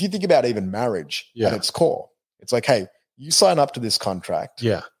if you think about even marriage at its core, it's like, hey, you sign up to this contract.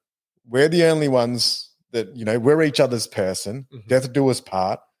 Yeah. We're the only ones that, you know, we're each other's person. Death do us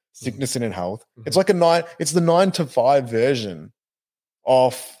part, sickness and in health. It's like it's the 9 to 5 version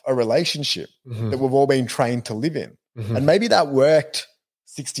of a relationship that we've all been trained to live in. And maybe that worked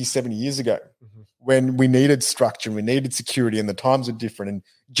 60, 70 years ago when we needed structure, we needed security, and the times were different and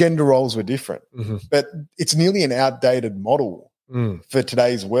gender roles were different. But it's nearly an outdated model for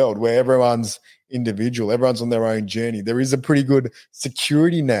today's world where everyone's individual, everyone's on their own journey. There is a pretty good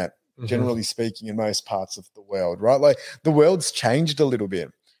security net, generally speaking, in most parts of the world, right? Like the world's changed a little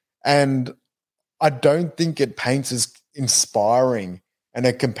bit. And I don't think it paints as inspiring and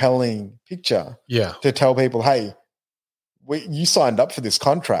a compelling picture Yeah. to tell people, hey, you signed up for this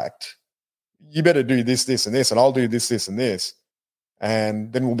contract. You better do this, this, and this, and I'll do this, this, and this.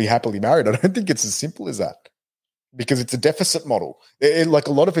 And then we'll be happily married. I don't think it's as simple as that because it's a deficit model. Like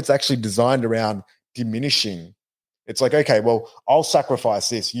a lot of it's actually designed around diminishing. It's like, okay, well, I'll sacrifice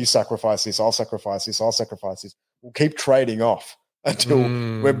this, you sacrifice this, I'll sacrifice this, I'll sacrifice this. We'll keep trading off until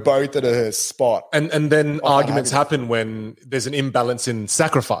we're both at a spot. And then arguments happen when there's an imbalance in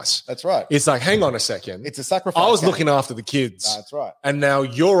sacrifice. That's right. It's like, hang on a second. It's a sacrifice. I was looking after the kids. That's right. And now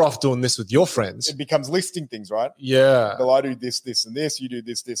you're off doing this with your friends. It becomes listing things, right? Yeah. Well, I do this, this, and this. You do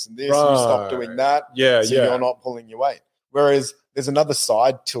this, this, and this. Right. You stop doing that. Yeah, so you're not pulling your weight. Whereas there's another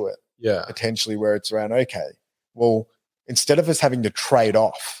side to it. Yeah. Potentially where it's around, okay, well, instead of us having to trade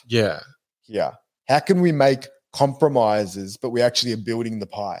off. Yeah. How can we make compromises, but we actually are building the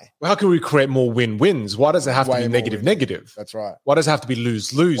pie? Well, how can we create more win-wins? Why does it have to be negative? That's right. Why does it have to be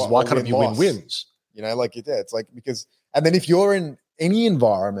lose-lose? Why can't it be win-wins? Like you said, it's like because, and then if you're in any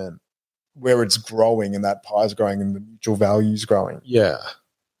environment where it's growing and that pie is growing and the mutual value is growing,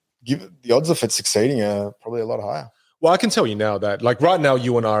 the odds of it succeeding are probably a lot higher. Well, I can tell you now that, like right now,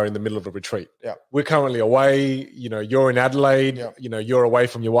 you and I are in the middle of a retreat. Yeah, we're currently away. You're in Adelaide. Yeah. You're away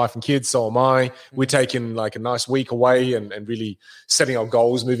from your wife and kids. So am I. Mm-hmm. We're taking like a nice week away and really setting our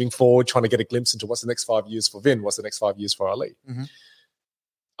goals moving forward, trying to get a glimpse into what's the next 5 years for Vin, what's the next 5 years for Ali. Mm-hmm.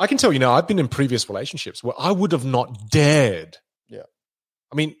 I can tell you now, I've been in previous relationships where I would have not dared. Yeah,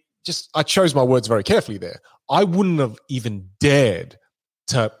 I mean, I chose my words very carefully there. I wouldn't have even dared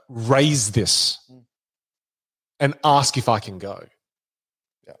to raise this. And ask if I can go.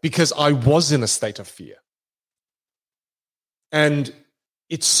 Yeah. Because I was in a state of fear. And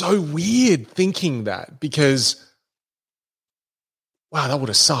it's so weird thinking that because, wow, that would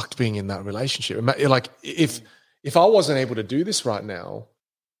have sucked being in that relationship. Like if I wasn't able to do this right now,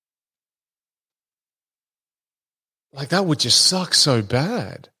 like that would just suck so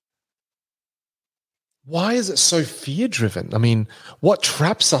bad. Why is it so fear-driven? I mean, what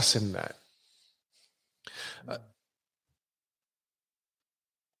traps us in that?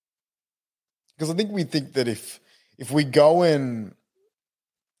 Because I think we think that if we go and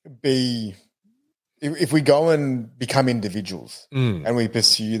if we go and become individuals and we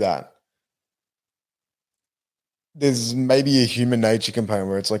pursue that, there's maybe a human nature component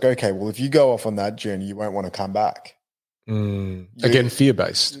where it's like, okay, well, if you go off on that journey, you won't want to come back. Again,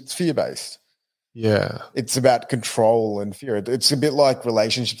 fear-based. It's fear-based. Yeah. It's about control and fear. It's a bit like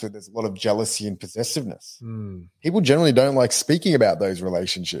relationships where there's a lot of jealousy and possessiveness. People generally don't like speaking about those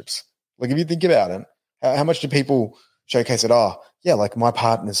relationships. Like if you think about it, how much do people showcase it? Oh, yeah, like my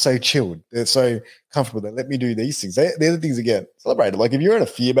partner's so chilled. They're so comfortable. They let me do these things. They're the things that get celebrated. Like if you're in a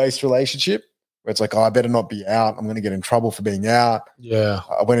fear-based relationship where it's like, oh, I better not be out. I'm going to get in trouble for being out. Yeah.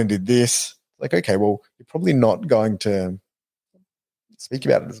 I went and did this. Like, okay, well, you're probably not going to speak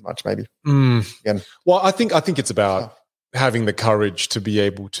about it as much maybe. Again. Well, I think it's about having the courage to be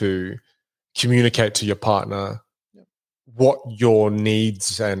able to communicate to your partner what your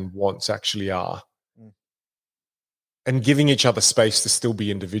needs and wants actually are and giving each other space to still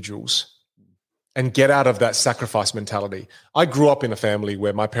be individuals and get out of that sacrifice mentality. I grew up in a family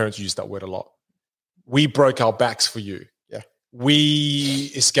where my parents used that word a lot. We broke our backs for you. Yeah.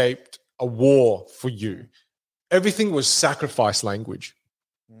 We escaped a war for you. Everything was sacrifice language.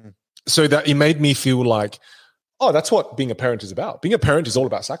 So that it made me feel like, oh, that's what being a parent is about. Being a parent is all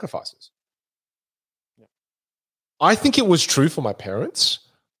about sacrifices. I think it was true for my parents,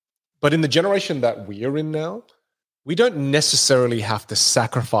 but in the generation that we're in now, we don't necessarily have to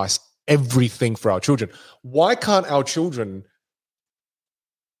sacrifice everything for our children. Why can't our children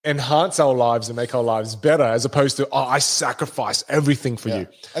enhance our lives and make our lives better as opposed to, oh, I sacrifice everything for you?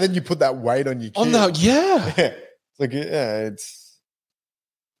 And then you put that weight on your kid. It's like,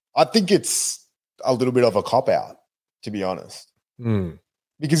 I think it's a little bit of a cop-out, to be honest.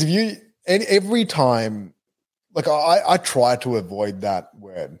 Because every time, like I try to avoid that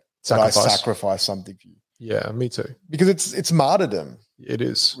word. Sacrifice. I sacrifice something for you. Yeah, me too. Because it's martyrdom. It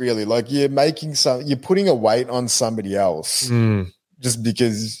is. Really. Like you're putting a weight on somebody else just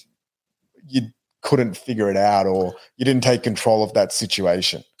because you couldn't figure it out or you didn't take control of that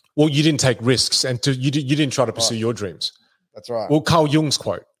situation. Well, you didn't take risks and you didn't try to pursue your dreams. That's right. Well, Carl Jung's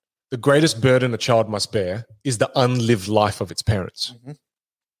quote, the greatest burden a child must bear is the unlived life of its parents.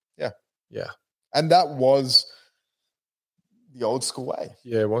 Yeah. And that was the old school way.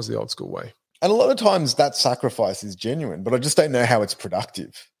 Yeah, it was the old school way. And a lot of times that sacrifice is genuine, but I just don't know how it's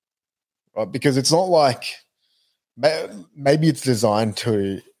productive, right? Because it's not like maybe it's designed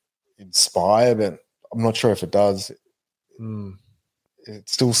to inspire, but I'm not sure if it does. it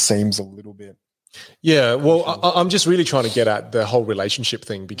still seems a little bit. Yeah, well, I'm just really trying to get at the whole relationship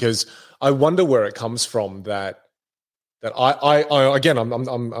thing, because I wonder where it comes from that I again,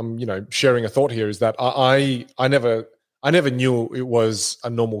 I'm sharing a thought here, is that I never knew it was a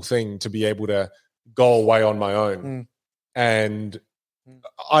normal thing to be able to go away on my own. And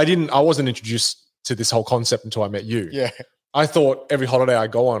I wasn't introduced to this whole concept until I met you. Yeah. I thought every holiday I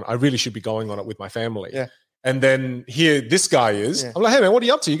go on, I really should be going on it with my family. Yeah. And then here this guy is. I'm like, hey man, what are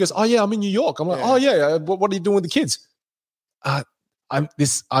you up to? He goes, oh yeah, I'm in New York. I'm like, oh yeah, what are you doing with the kids?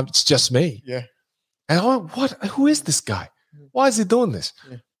 It's just me. Yeah. And I went, who is this guy? Why is he doing this?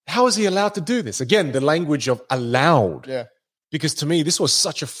 Yeah. How is he allowed to do this? Again, the language of allowed. Yeah. Because to me, this was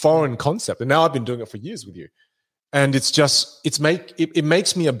such a foreign concept. And now I've been doing it for years with you. And it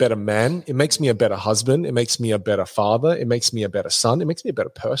makes me a better man. It makes me a better husband. It makes me a better father. It makes me a better son. It makes me a better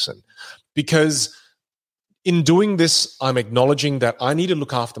person. Because in doing this, I'm acknowledging that I need to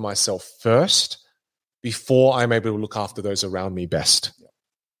look after myself first before I'm able to look after those around me best.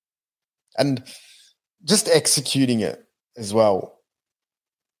 And just executing it as well.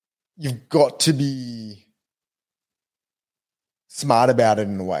 You've got to be smart about it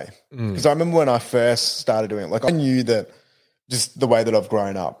in a way. Because I remember when I first started doing it, like I knew that just the way that I've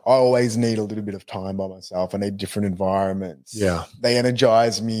grown up, I always need a little bit of time by myself. I need different environments. Yeah. They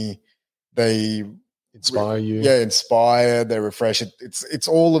energize me. They inspire you. Yeah, inspire, they refresh. It's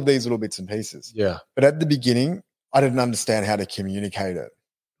all of these little bits and pieces. Yeah. But at the beginning, I didn't understand how to communicate it.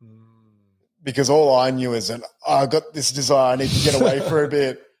 Because all I knew is that I got this desire, I need to get away for a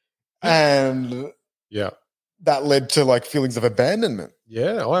bit. And that led to like feelings of abandonment.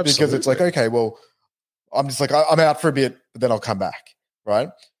 Yeah, oh, absolutely. Because it's like, okay, well, I'm just like, I'm out for a bit, but then I'll come back, right?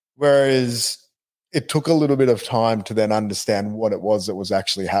 Whereas it took a little bit of time to then understand what it was that was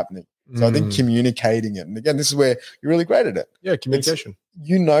actually happening. So I think communicating it, and again, this is where you're really great at it. Yeah, communication.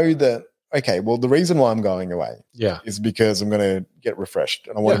 You know that, okay, well, the reason why I'm going away is because I'm going to get refreshed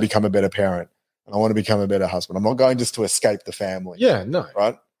and I want to become a better parent and I want to become a better husband. I'm not going just to escape the family. Yeah, no.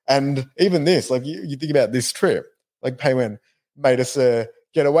 Right? And even this, like you think about this trip, like Pei Wen made us a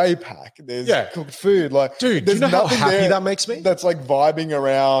getaway pack. There's cooked food. Like, dude, do you know how happy that makes me? That's like vibing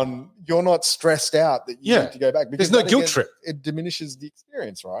around. You're not stressed out that you need to go back. Because there's no guilt trip. It diminishes the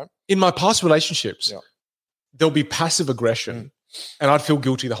experience, right? In my past relationships, there'll be passive aggression and I'd feel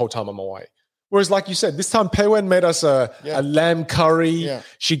guilty the whole time I'm away. Whereas, like you said, this time Pei Wen made us a lamb curry. Yeah.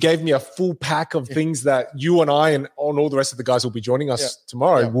 She gave me a full pack of things that you and I and all the rest of the guys who will be joining us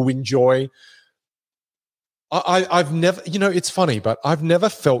tomorrow will enjoy. I've never, it's funny, but I've never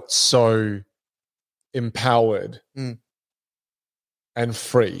felt so empowered and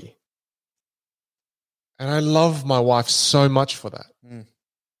free. And I love my wife so much for that.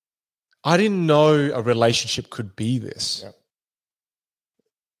 I didn't know a relationship could be this. Yeah.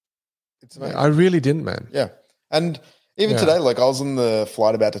 It's amazing. I really didn't, man. Yeah. And even today, like I was on the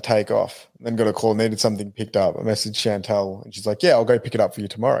flight about to take off and then got a call, needed something picked up. I messaged Chantal and she's like, yeah, I'll go pick it up for you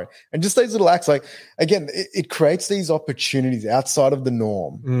tomorrow. And just these little acts, like, again, it creates these opportunities outside of the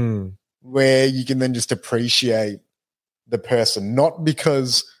norm where you can then just appreciate the person, not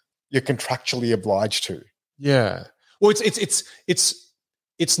because you're contractually obliged to. Yeah. Well,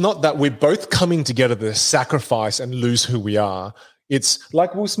 it's not that we're both coming together to sacrifice and lose who we are. It's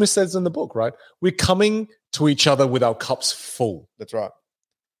like Will Smith says in the book, right? We're coming to each other with our cups full. That's right.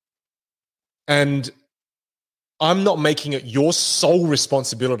 And I'm not making it your sole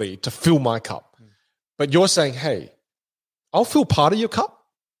responsibility to fill my cup. But you're saying, hey, I'll fill part of your cup,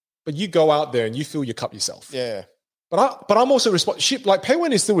 but you go out there and you fill your cup yourself. Yeah. But I'm also responsible. Like Pei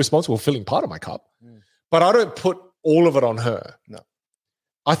Wen is still responsible for filling part of my cup, but I don't put all of it on her. No.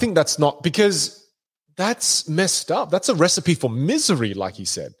 I think that's not, because that's messed up. That's a recipe for misery, like he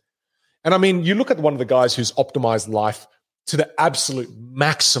said. And I mean, you look at one of the guys who's optimized life to the absolute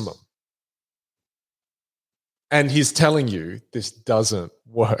maximum, and he's telling you this doesn't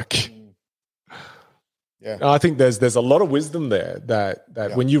work. Yeah. I think there's a lot of wisdom there that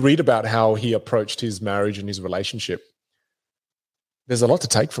when you read about how he approached his marriage and his relationship, there's a lot to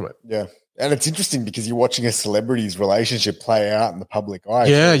take from it. Yeah. And it's interesting because you're watching a celebrity's relationship play out in the public eye.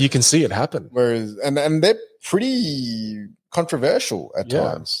 Yeah, you can see it happen. Whereas, and they're pretty controversial at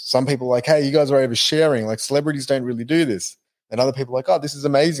times. Some people are like, hey, you guys are oversharing. Like, celebrities don't really do this. And other people are like, oh, this is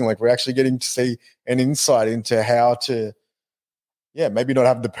amazing. Like, we're actually getting to see an insight into how to, maybe not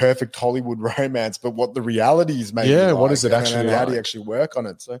have the perfect Hollywood romance, but what the reality is maybe like, what is it actually and how do you actually work on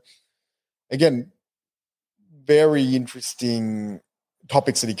it? So, again, very interesting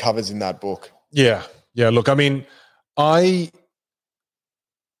topics that he covers in that book. Yeah. Look, I mean, I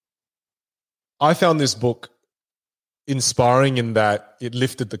found this book, inspiring in that it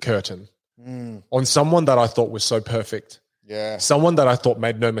lifted the curtain on someone that I thought was so perfect. Yeah. Someone that I thought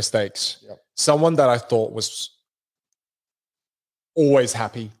made no mistakes. Yep. Someone that I thought was always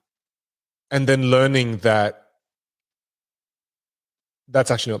happy. And then learning that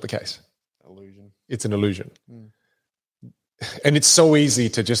that's actually not the case. Illusion. It's an illusion. And it's so easy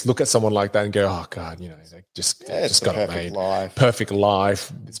to just look at someone like that and go, oh God, you know, they just got it made. Perfect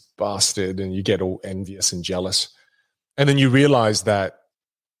life, this bastard, and you get all envious and jealous. And then you realize that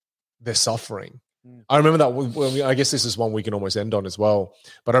they're suffering. I remember that, I guess this is one we can almost end on as well,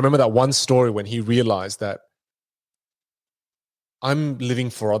 but I remember that one story when he realized that I'm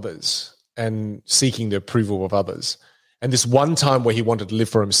living for others and seeking the approval of others. And this one time where he wanted to live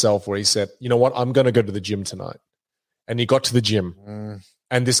for himself, where he said, you know what, I'm going to go to the gym tonight. And he got to the gym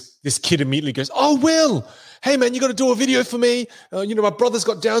and this kid immediately goes, oh, Will, hey man, you got to do a video for me. You know, my brother's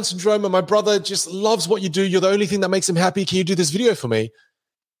got Down syndrome and my brother just loves what you do. You're the only thing that makes him happy. Can you do this video for me?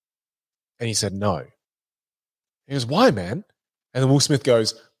 And he said, no. He goes, why, man? And then Will Smith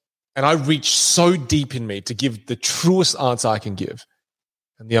goes, and I reached so deep in me to give the truest answer I can give.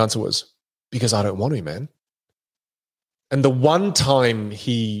 And the answer was, because I don't want to, man. And the one time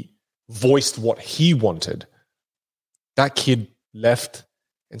he voiced what he wanted, that kid left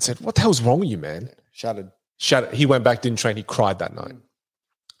and said, what the hell's wrong with you, man? Shattered. He went back, didn't train. He cried that night.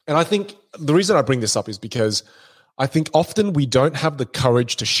 And I think the reason I bring this up is because I think often we don't have the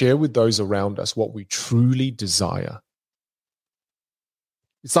courage to share with those around us what we truly desire.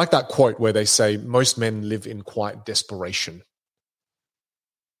 It's like that quote where they say, most men live in quiet desperation.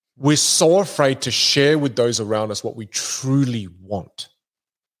 We're so afraid to share with those around us what we truly want.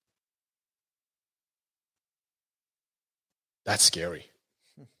 That's scary.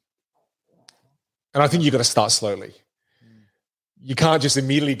 And I think you've got to start slowly. You can't just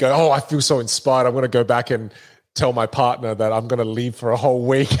immediately go, oh, I feel so inspired. I'm going to go back and tell my partner that I'm going to leave for a whole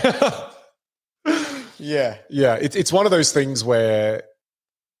week. Yeah. Yeah. It's one of those things where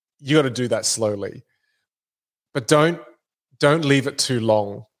you got to do that slowly. But don't leave it too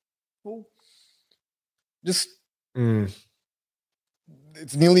long. Just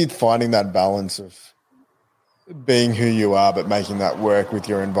it's nearly finding that balance of being who you are, but making that work with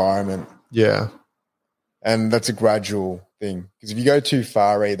your environment. Yeah. And that's a gradual thing. Because if you go too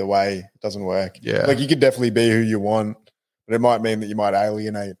far either way, it doesn't work. Yeah. Like you could definitely be who you want, but it might mean that you might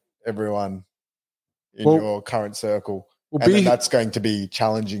alienate everyone in your current circle. And that's going to be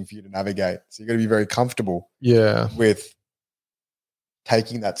challenging for you to navigate. So you've got to be very comfortable with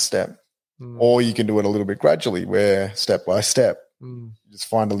taking that step. Or you can do it a little bit gradually, where step by step, you just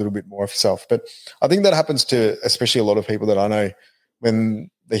find a little bit more of yourself. But I think that happens to especially a lot of people that I know when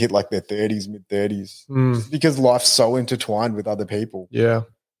they hit like their 30s, mid-30s, because life's so intertwined with other people. Yeah.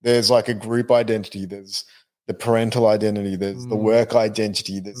 There's like a group identity. There's the parental identity. There's the work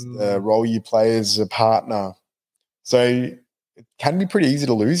identity. There's the role you play as a partner. So it can be pretty easy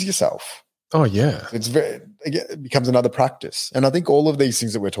to lose yourself. Oh, yeah. It becomes another practice. And I think all of these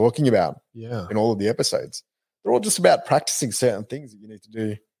things that we're talking about in all of the episodes, they're all just about practicing certain things that you need to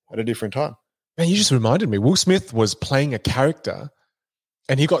do at a different time. Man, you just reminded me. Will Smith was playing a character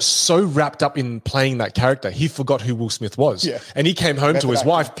and he got so wrapped up in playing that character, he forgot who Will Smith was. Yeah. And he came home to his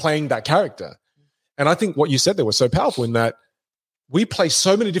wife playing that character. And I think what you said there was so powerful in that we play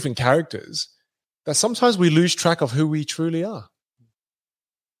so many different characters that sometimes we lose track of who we truly are.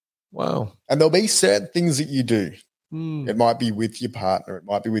 Wow. And there'll be certain things that you do. It might be with your partner. It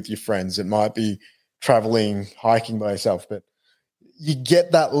might be with your friends. It might be traveling, hiking by yourself. But you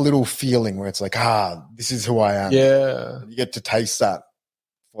get that little feeling where it's like, this is who I am. Yeah. And you get to taste that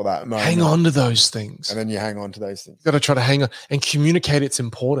for that moment. Hang on to those things. And then you hang on to those things. You've got to try to hang on and communicate its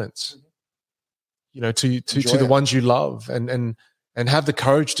importance, you know, to the ones you love and have the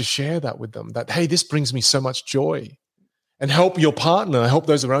courage to share that with them, that, hey, this brings me so much joy. And help your partner, help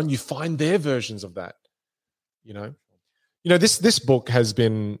those around you find their versions of that. You know, this book has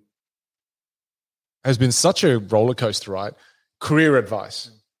been such a roller coaster, right? Career advice,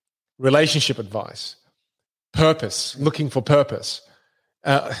 relationship advice, purpose, looking for purpose.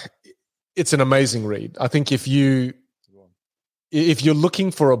 It's an amazing read. I think if you're looking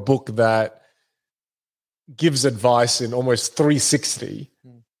for a book that gives advice in almost 360,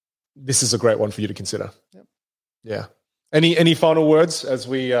 this is a great one for you to consider. Yep. Yeah. Any final words as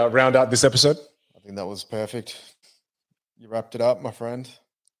we round out this episode? I think that was perfect. You wrapped it up, my friend.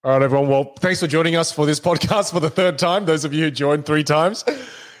 All right, everyone. Well, thanks for joining us for this podcast for the third time. Those of you who joined 3 times.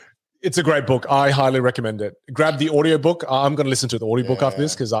 It's a great book. I highly recommend it. Grab the audiobook. I'm going to listen to the audiobook after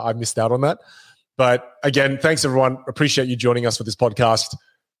this because I missed out on that. But again, thanks, everyone. Appreciate you joining us for this podcast.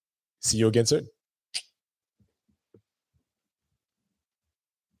 See you again soon.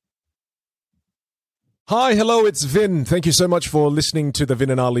 Hi, hello, it's Vin. Thank you so much for listening to the Vin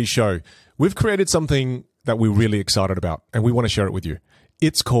and Ali Show. We've created something that we're really excited about, and we want to share it with you.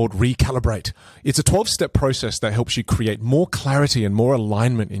 It's called Recalibrate. It's a 12-step process that helps you create more clarity and more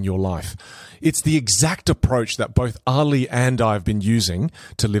alignment in your life. It's the exact approach that both Ali and I have been using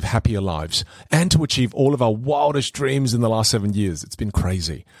to live happier lives and to achieve all of our wildest dreams in the last 7 years. It's been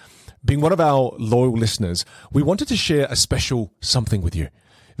crazy. Being one of our loyal listeners, we wanted to share a special something with you.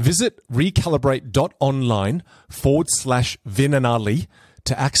 Visit recalibrate.online/Vin and Ali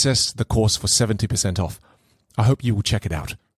to access the course for 70% off. I hope you will check it out.